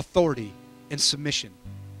under authority and submission.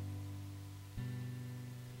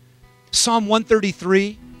 Psalm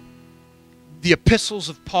 133, the epistles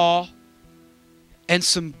of Paul, and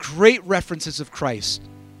some great references of Christ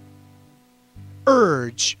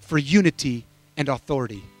urge for unity and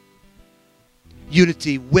authority.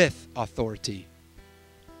 Unity with authority.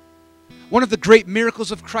 One of the great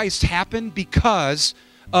miracles of Christ happened because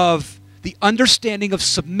of the understanding of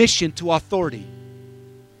submission to authority.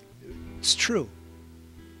 It's true.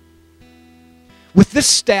 With this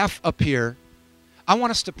staff up here, I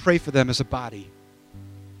want us to pray for them as a body.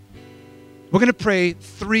 We're going to pray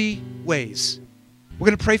 3 ways. We're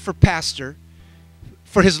going to pray for Pastor,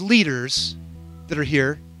 for his leaders that are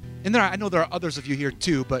here. And I know there are others of you here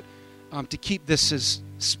too, but to keep this as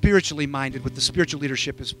spiritually minded with the spiritual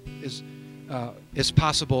leadership as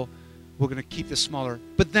possible, we're going to keep this smaller.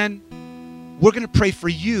 But then we're going to pray for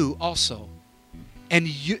you also. And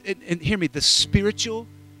hear me, the spiritual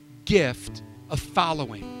gift of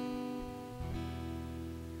following.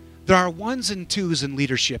 There are 1s and 2s in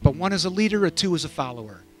leadership. A 1 is a leader, a 2 is a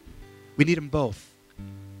follower. We need them both.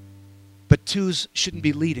 But 2s shouldn't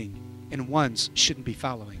be leading, and 1s shouldn't be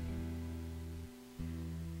following.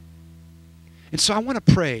 And so I want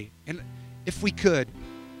to pray, and if we could,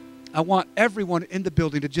 I want everyone in the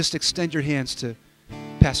building to just extend your hands to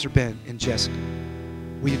Pastor Ben and Jessica.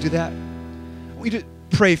 Will you do that? I want you to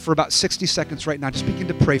pray for about 60 seconds right now. Just begin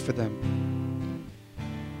to pray for them.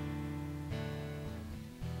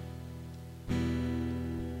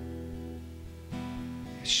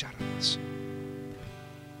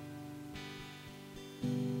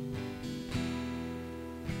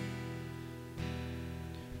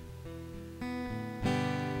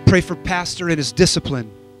 Pray for Pastor in his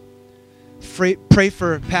discipline. Pray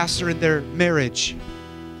for Pastor in their marriage.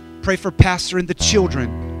 Pray for Pastor in the children.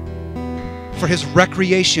 For his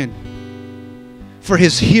recreation. For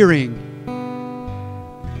his hearing.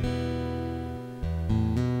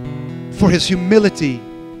 For his humility.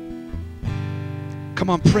 Come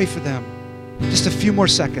on, pray for them. Just a few more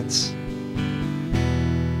seconds.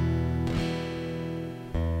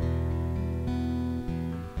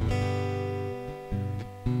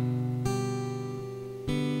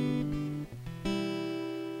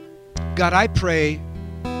 God, I pray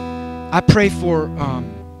for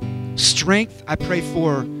strength. I pray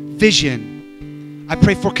for vision. I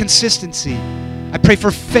pray for consistency. I pray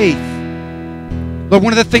for faith. Lord,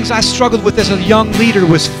 one of the things I struggled with as a young leader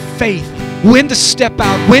was faith. When to step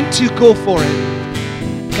out, when to go for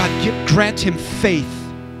it. God, grant him faith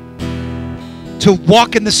to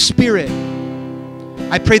walk in the Spirit.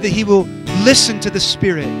 I pray that he will listen to the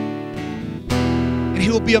Spirit and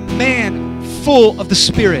he will be a man full of the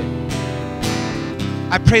Spirit.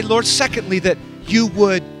 I pray, Lord, secondly, that you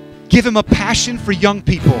would give him a passion for young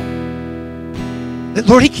people. That,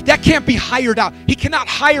 Lord, that can't be hired out. He cannot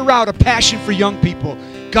hire out a passion for young people.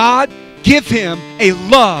 God, give him a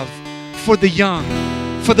love for the young,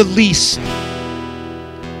 for the least.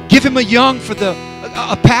 Give him a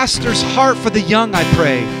pastor's heart for the young, I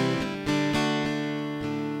pray.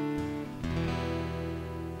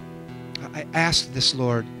 I ask this,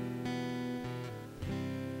 Lord.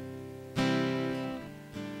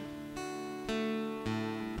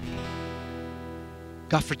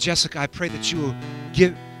 God, for Jessica, I pray that you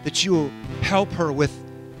will help her with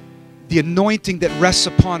the anointing that rests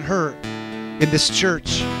upon her in this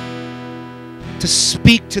church, to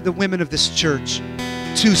speak to the women of this church,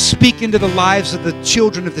 to speak into the lives of the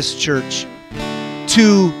children of this church,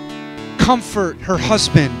 to comfort her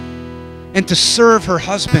husband and to serve her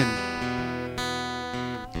husband.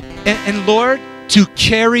 And Lord, to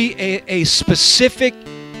carry a specific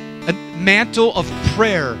mantle of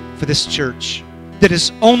prayer for this church that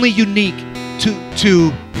is only unique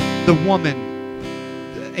to the woman,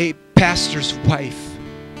 a pastor's wife.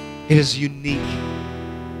 It is unique.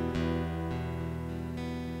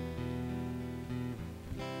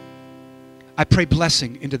 I pray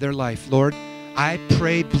blessing into their life, Lord. I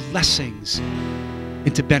pray blessings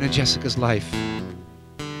into Ben and Jessica's life.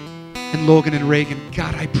 And Logan and Reagan,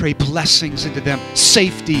 God, I pray blessings into them.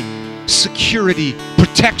 Safety, security,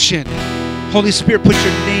 protection. Holy Spirit, put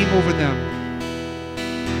your name over them.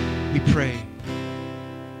 We pray.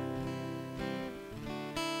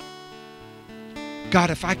 God,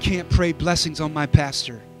 if I can't pray blessings on my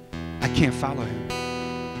pastor, I can't follow him.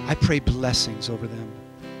 I pray blessings over them.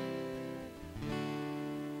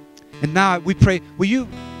 And now we pray, will you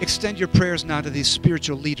extend your prayers now to these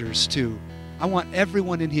spiritual leaders too? I want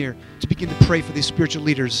everyone in here to begin to pray for these spiritual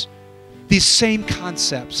leaders. These same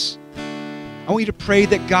concepts. I want you to pray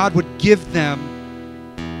that God would give them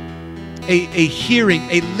a hearing,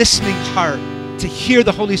 a listening heart to hear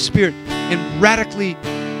the Holy Spirit and radically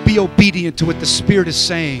be obedient to what the Spirit is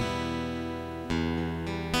saying.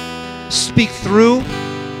 Speak through,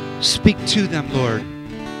 speak to them, Lord.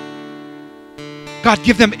 God,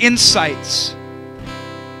 give them insights.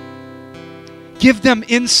 Give them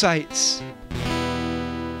insights.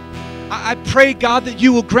 I pray, God, that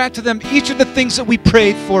you will grant to them each of the things that we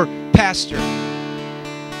prayed for Pastor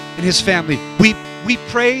and his family. We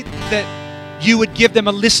pray that you would give them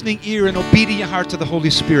a listening ear and obedient heart to the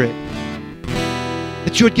Holy Spirit.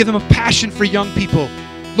 That you would give them a passion for young people.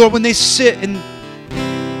 Lord, when they sit and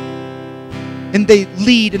they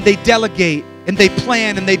lead and they delegate and they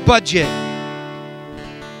plan and they budget,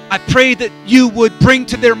 I pray that you would bring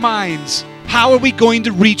to their minds, how are we going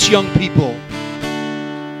to reach young people?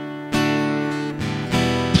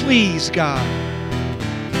 Please, God.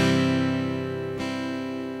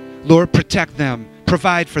 Lord, protect them,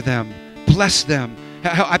 provide for them, bless them.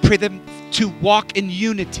 I pray them to walk in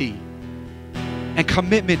unity and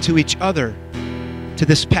commitment to each other, to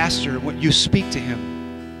this pastor, and what you speak to him.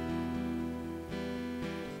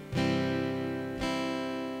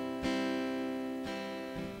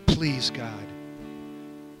 Please, God,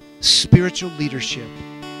 spiritual leadership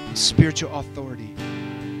and spiritual authority.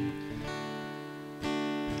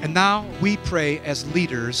 And now we pray as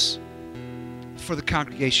leaders for the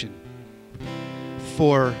congregation,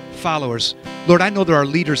 for followers. Lord, I know there are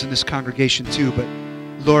leaders in this congregation too, but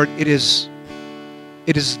Lord, it is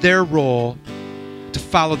their role to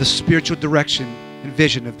follow the spiritual direction and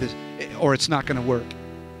vision of this, or it's not going to work.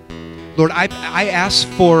 Lord, I ask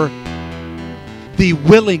for the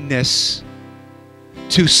willingness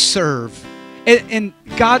to serve. And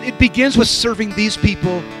God, it begins with serving these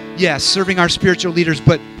people, yes, serving our spiritual leaders,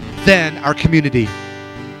 but then our community.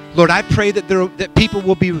 Lord, I pray that people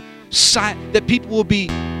will be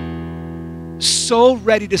so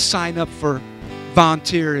ready to sign up for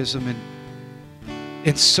volunteerism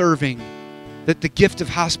and serving, that the gift of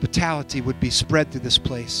hospitality would be spread through this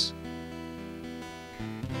place.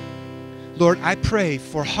 Lord, I pray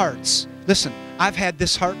for hearts. Listen, I've had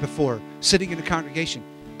this heart before, sitting in a congregation.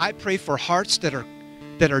 I pray for hearts that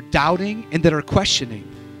are doubting and that are questioning,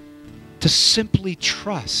 to simply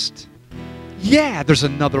trust. Yeah, there's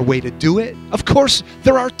another way to do it. Of course,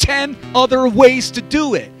 there are 10 other ways to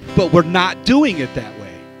do it, but we're not doing it that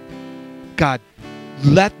way. God,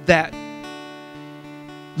 let that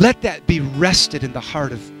be rested in the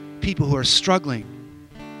heart of people who are struggling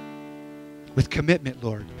with commitment,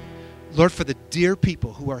 Lord. Lord, for the dear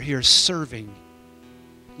people who are here serving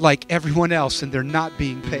like everyone else and they're not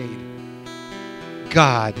being paid.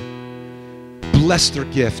 God, bless their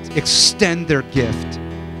gift. Extend their gift.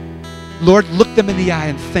 Lord, look them in the eye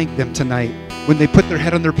and thank them tonight. When they put their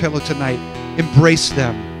head on their pillow tonight, embrace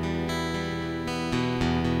them.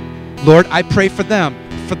 Lord, I pray for them,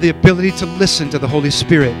 for the ability to listen to the Holy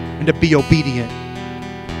Spirit and to be obedient.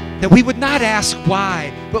 That we would not ask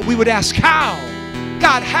why, but we would ask how.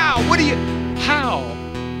 God, how? How?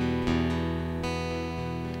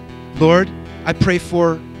 Lord, I pray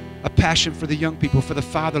for a passion for the young people, for the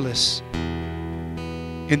fatherless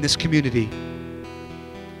in this community.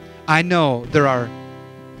 I know there are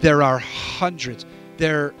hundreds.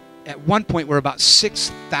 At one point were about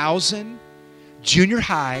 6,000 junior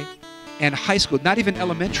high and high school, not even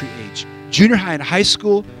elementary age, junior high and high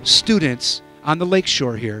school students on the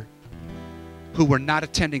lakeshore here who were not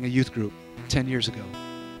attending a youth group 10 years ago.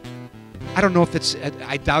 I don't know if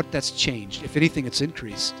I doubt that's changed. If anything, it's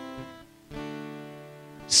increased.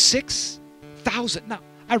 6,000. Now,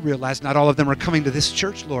 I realize not all of them are coming to this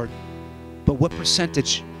church, Lord, but what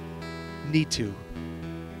percentage need to?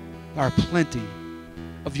 There are plenty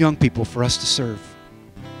of young people for us to serve.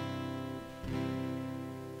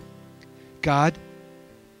 God,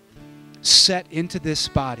 set into this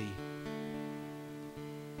body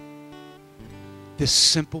this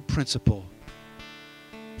simple principle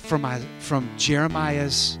from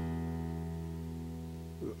Jeremiah's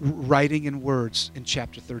writing in words in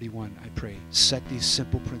chapter 31, I pray. Set these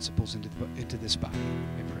simple principles into this body,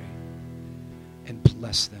 I pray. And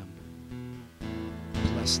bless them.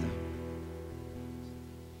 Bless them.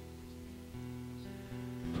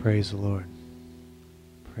 Praise the Lord.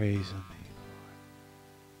 Praise Him.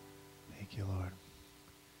 Thank you, Lord.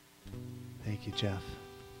 Thank Thank you, Jeff.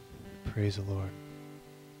 Praise the Lord.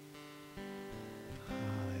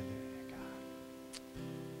 Hallelujah, God.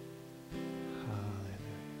 Hallelujah.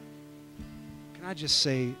 Can I just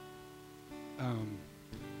say,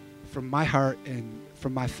 from my heart and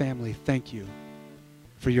from my family, thank you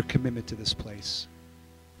for your commitment to this place.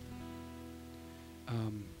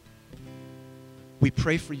 We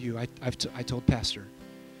pray for you. I told Pastor,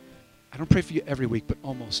 I don't pray for you every week, but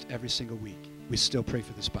almost every single week, we still pray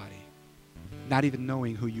for this body, not even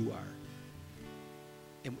knowing who you are.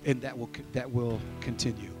 And that will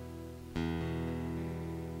continue. Amen.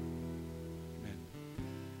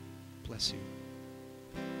 Bless you.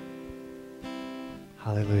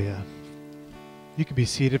 Hallelujah. You can be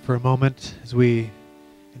seated for a moment as we,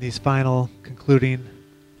 in these final concluding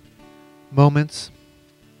moments.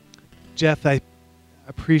 Jeff, I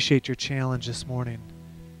appreciate your challenge this morning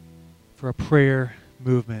for a prayer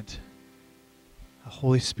movement, a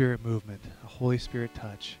Holy Spirit movement, a Holy Spirit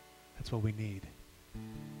touch. That's what we need.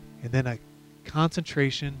 And then a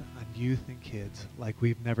concentration on youth and kids like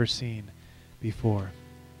we've never seen before.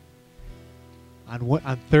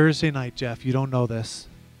 On Thursday night, Jeff, you don't know this,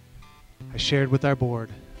 I shared with our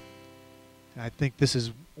board, and I think this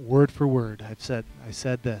is word for word. I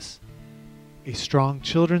said this: a strong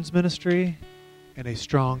children's ministry and a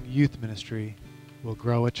strong youth ministry will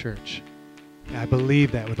grow a church. And I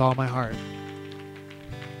believe that with all my heart.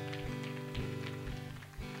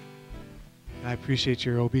 And I appreciate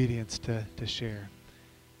your obedience to share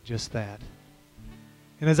just that.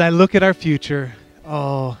 And as I look at our future,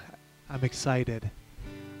 I'm excited.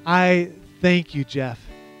 I thank you, Jeff,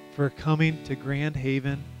 for coming to Grand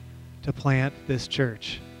Haven to plant this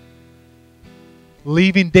church.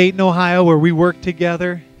 Leaving Dayton, Ohio, where we work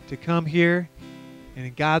together, to come here, and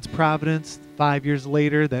in God's providence, 5 years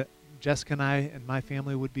later, that Jessica and I and my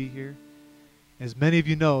family would be here. As many of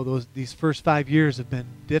you know, these first 5 years have been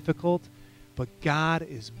difficult, but God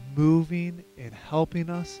is moving and helping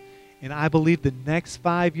us. And I believe the next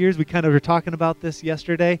 5 years, we kind of were talking about this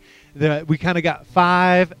yesterday, that we kind of got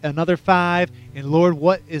 5, another 5, and Lord,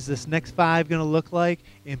 what is this next 5 going to look like?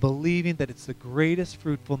 And believing that it's the greatest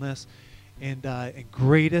fruitfulness and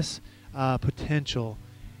greatest potential.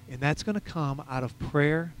 And that's going to come out of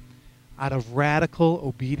prayer, out of radical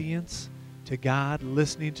obedience to God,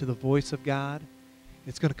 listening to the voice of God.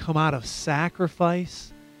 It's going to come out of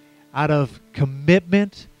sacrifice, out of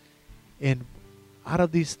commitment, and out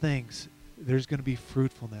of these things, there's going to be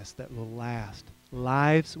fruitfulness that will last.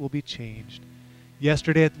 Lives will be changed.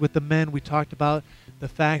 Yesterday with the men, we talked about the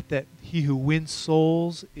fact that he who wins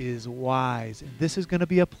souls is wise. And this is going to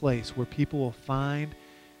be a place where people will find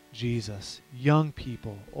Jesus, young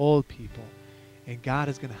people, old people. And God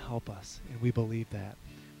is going to help us. And we believe that.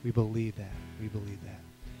 We believe that. We believe that.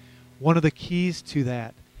 One of the keys to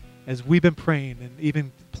that, as we've been praying and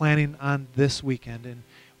even planning on this weekend, and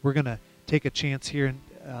we're going to take a chance here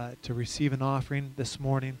to receive an offering this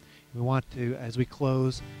morning. We want to, as we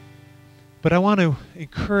close. But I want to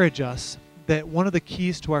encourage us that one of the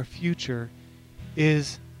keys to our future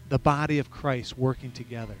is the body of Christ working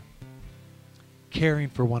together, caring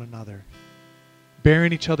for one another,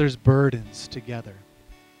 bearing each other's burdens together.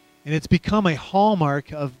 And it's become a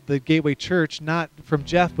hallmark of the Gateway Church, not from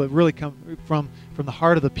Jeff, but really come from the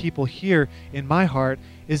heart of the people here, in my heart,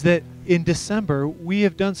 is that in December, we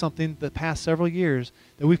have done something the past several years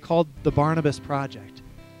that we've called the Barnabas Project.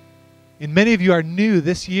 And many of you are new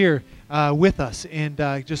this year with us and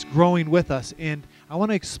just growing with us. And I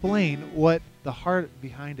want to explain what the heart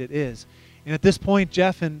behind it is. And at this point,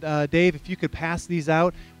 Jeff and Dave, if you could pass these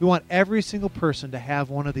out, we want every single person to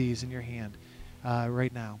have one of these in your hand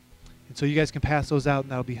right now. And so you guys can pass those out,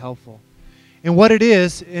 and that'll be helpful. And what it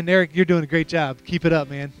is, and Eric, you're doing a great job. Keep it up,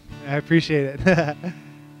 man. I appreciate it.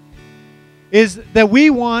 Is that we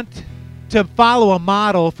want to follow a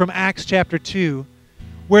model from Acts chapter 2,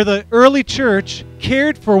 where the early church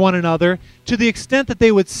cared for one another to the extent that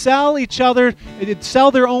they would sell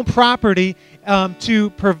their own property to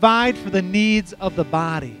provide for the needs of the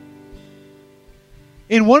body.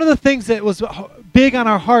 And one of the things that was big on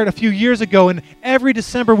our heart a few years ago, and every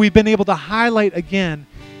December we've been able to highlight again,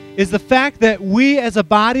 is the fact that we as a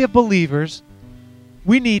body of believers,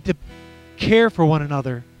 we need to care for one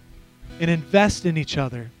another and invest in each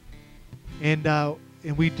other. And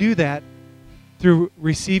we do that through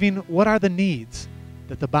receiving what are the needs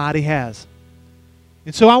that the body has.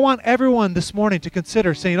 And so I want everyone this morning to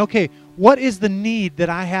consider saying, okay, what is the need that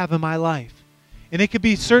I have in my life? And it could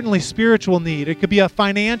be certainly spiritual need. It could be a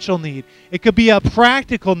financial need. It could be a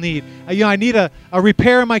practical need. I need a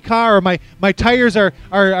repair in my car, or my tires are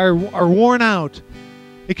worn out.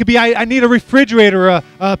 It could be I need a refrigerator,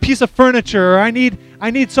 a piece of furniture, or I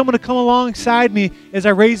need someone to come alongside me as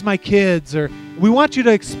I raise my kids. Or we want you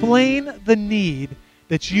to explain the need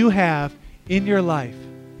that you have in your life.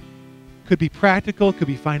 Could be practical, could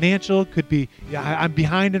be financial, could be I'm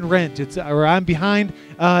behind in rent, or I'm behind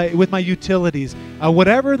with my utilities,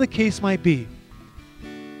 whatever the case might be.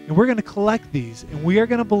 And we're going to collect these, and we are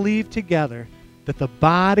going to believe together that the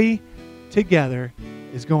body together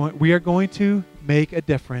we are going to make a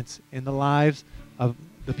difference in the lives of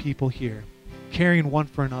the people here, caring one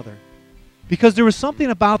for another. Because there was something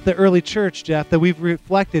about the early church, Jeff, that we've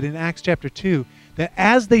reflected in Acts chapter 2, that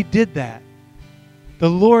as they did that, the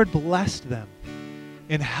Lord blessed them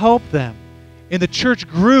and helped them. And the church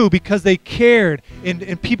grew because they cared,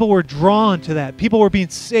 and people were drawn to that. People were being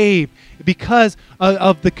saved because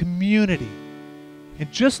of the community.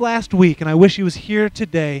 And just last week, and I wish he was here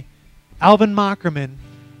today, Alvin Mockerman,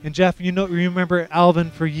 and Jeff, you remember Alvin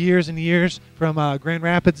for years and years from Grand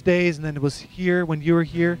Rapids days, and then it was here when you were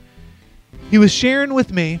here. He was sharing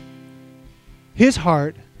with me his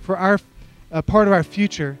heart for our part of our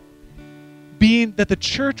future being that the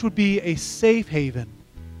church would be a safe haven,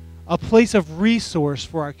 a place of resource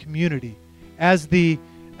for our community as the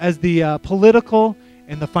political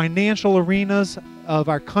and the financial arenas of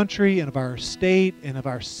our country and of our state and of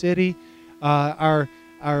our city are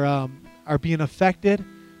being affected,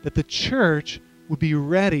 that the church would be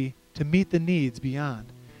ready to meet the needs beyond.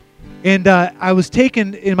 And I was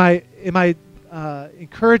taken in my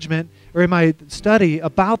encouragement or in my study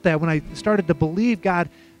about that when I started to believe, God,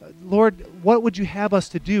 Lord, what would you have us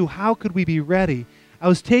to do? How could we be ready? I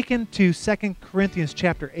was taken to 2 Corinthians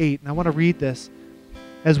chapter 8, and I want to read this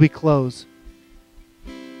as we close.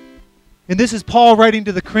 And this is Paul writing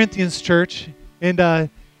to the Corinthians church. And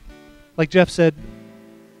like Jeff said,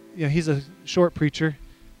 he's a short preacher.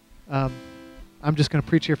 I'm just going to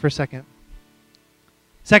preach here for a second.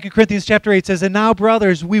 2 Corinthians chapter 8 says, "And now,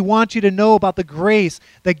 brothers, we want you to know about the grace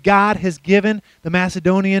that God has given the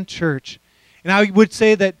Macedonian church." And I would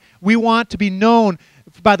say that we want to be known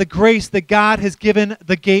by the grace that God has given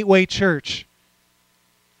the Gateway Church.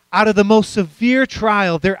 Out of the most severe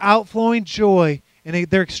trial, their outflowing joy and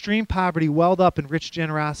their extreme poverty welled up in rich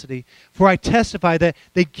generosity. For I testify that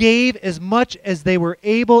they gave as much as they were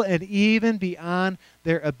able and even beyond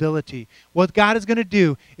their ability. What God is going to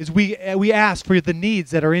do is we ask for the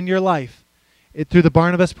needs that are in your life through the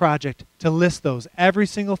Barnabas Project to list those, every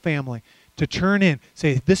single family, to turn in,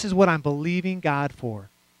 say, this is what I'm believing God for.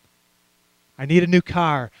 I need a new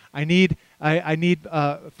car. I need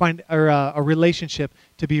a relationship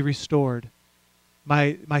to be restored.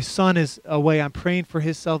 My son is away. I'm praying for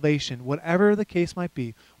his salvation. Whatever the case might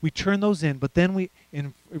be, we turn those in. But then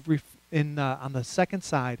on the second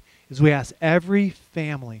side is we ask every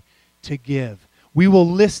family to give. We will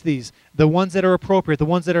list these, the ones that are appropriate, the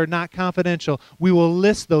ones that are not confidential. We will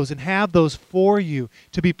list those and have those for you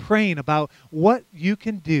to be praying about what you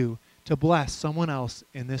can do to bless someone else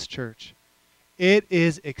in this church. It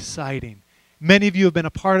is exciting. Many of you have been a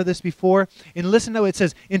part of this before. And listen to it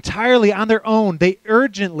says, entirely on their own, they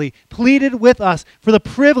urgently pleaded with us for the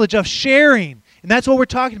privilege of sharing. And that's what we're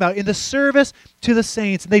talking about, in the service to the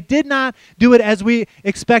saints. And they did not do it as we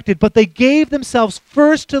expected, but they gave themselves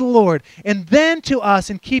first to the Lord and then to us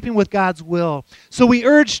in keeping with God's will. So we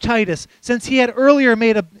urge Titus, since he had earlier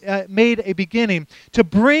made a beginning, to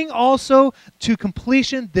bring also to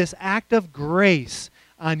completion this act of grace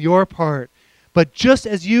on your part. But just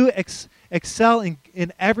as you excel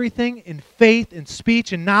in everything, in faith, in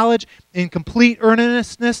speech, in knowledge, in complete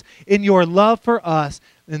earnestness, in your love for us,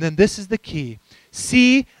 and then this is the key,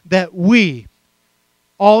 see that we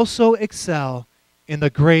also excel in the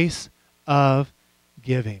grace of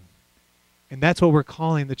giving. And that's what we're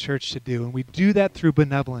calling the church to do. And we do that through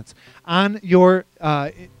benevolence. On your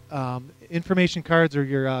information cards or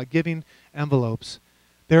your giving envelopes,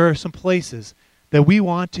 there are some places that we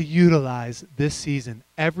want to utilize this season.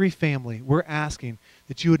 Every family, we're asking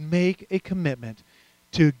that you would make a commitment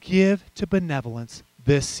to give to benevolence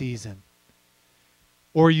this season.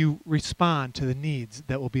 Or you respond to the needs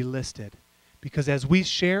that will be listed. Because as we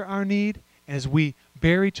share our need, as we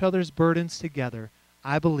bear each other's burdens together,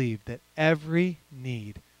 I believe that every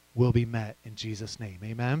need will be met in Jesus' name.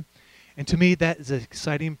 Amen? And to me, that is an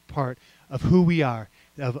exciting part of who we are,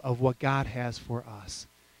 of what God has for us.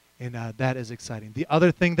 And that is exciting. The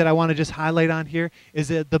other thing that I want to just highlight on here is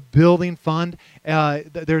that the building fund.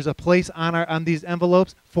 There's a place on these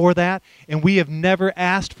envelopes for that, and we have never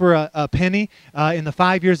asked for a penny in the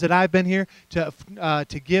 5 years that I've been here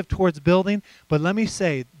to give towards building. But let me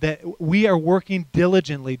say that we are working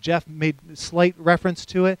diligently. Jeff made slight reference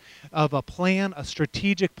to it, of a plan, a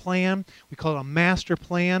strategic plan. We call it a master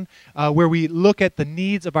plan, where we look at the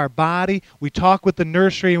needs of our body. We talk with the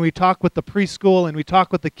nursery, and we talk with the preschool, and we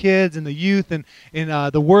talk with the kids and the youth and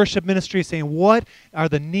the worship ministry, saying, what are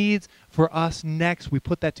the needs for us next? We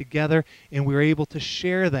put that together, and we're able to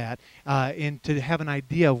share that and to have an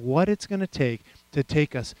idea of what it's going to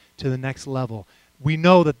take us to the next level. We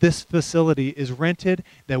know that this facility is rented,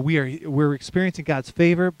 that we're experiencing God's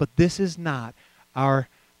favor, but this is not our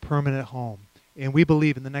permanent home. And we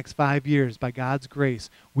believe in the next 5 years, by God's grace,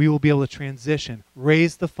 we will be able to transition,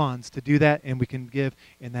 raise the funds to do that, and we can give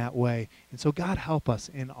in that way. And so God help us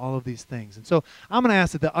in all of these things. And so I'm going to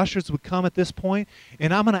ask that the ushers would come at this point,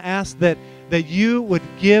 and I'm going to ask that you would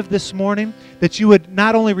give this morning, that you would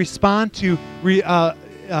not only respond to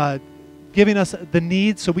giving us the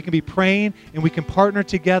needs so we can be praying and we can partner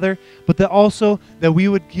together, but that also that we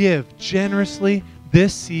would give generously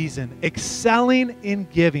this season, excelling in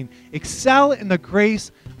giving, excel in the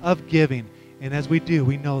grace of giving. And as we do,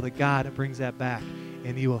 we know that God brings that back,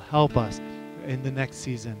 and He will help us in the next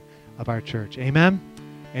season of our church. Amen?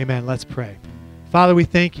 Amen. Let's pray. Father, we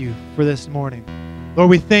thank You for this morning. Lord,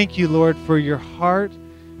 we thank You, Lord, for Your heart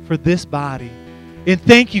for this body. And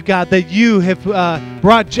thank You, God, that You have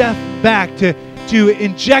brought Jeff back to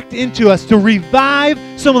inject into us, to revive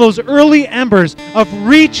some of those early embers of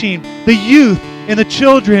reaching the youth and the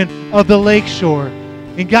children of the lakeshore.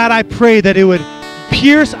 And God, I pray that it would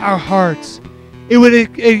pierce our hearts. It would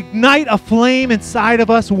ignite a flame inside of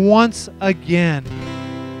us once again.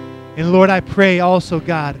 And Lord, I pray also,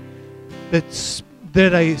 God, that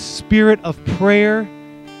a spirit of prayer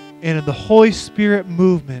and the Holy Spirit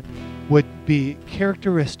movement would be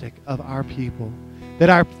characteristic of our people. That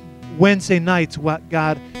our Wednesday nights,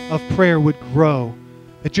 God, of prayer would grow.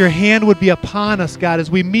 That Your hand would be upon us, God,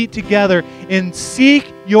 as we meet together and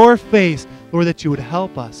seek Your face. Lord, that You would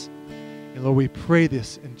help us. And Lord, we pray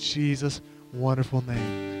this in Jesus' wonderful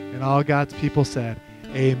name. And all God's people said,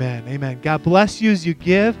 amen. Amen. God bless you as you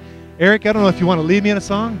give. Eric, I don't know if you want to lead me in a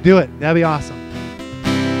song. Do it. That'd be awesome.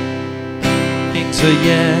 Things are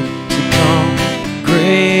yet to come.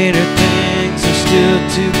 Greater things are still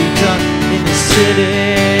to be done in the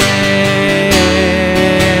city.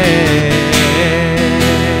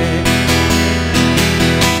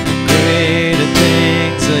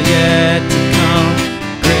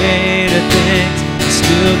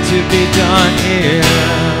 To be done here.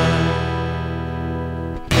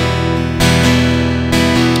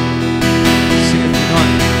 Sing it on.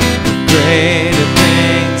 Greater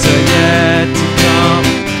things are yet to come.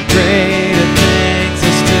 Greater things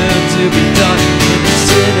are still to be done in the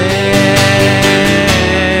city.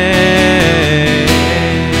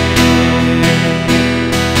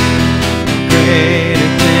 Greater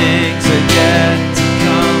things are yet to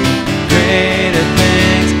come. Greater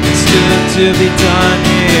things are still to be done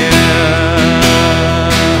here.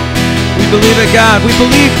 We believe it, God. We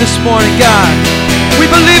believe this morning, God. We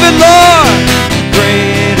believe it, Lord.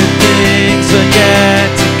 Greater things are yet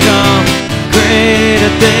to come.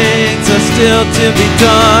 Greater things are still to be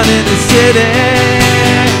done in the city.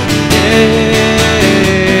 Yeah.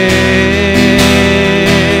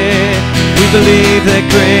 We believe that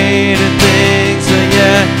greater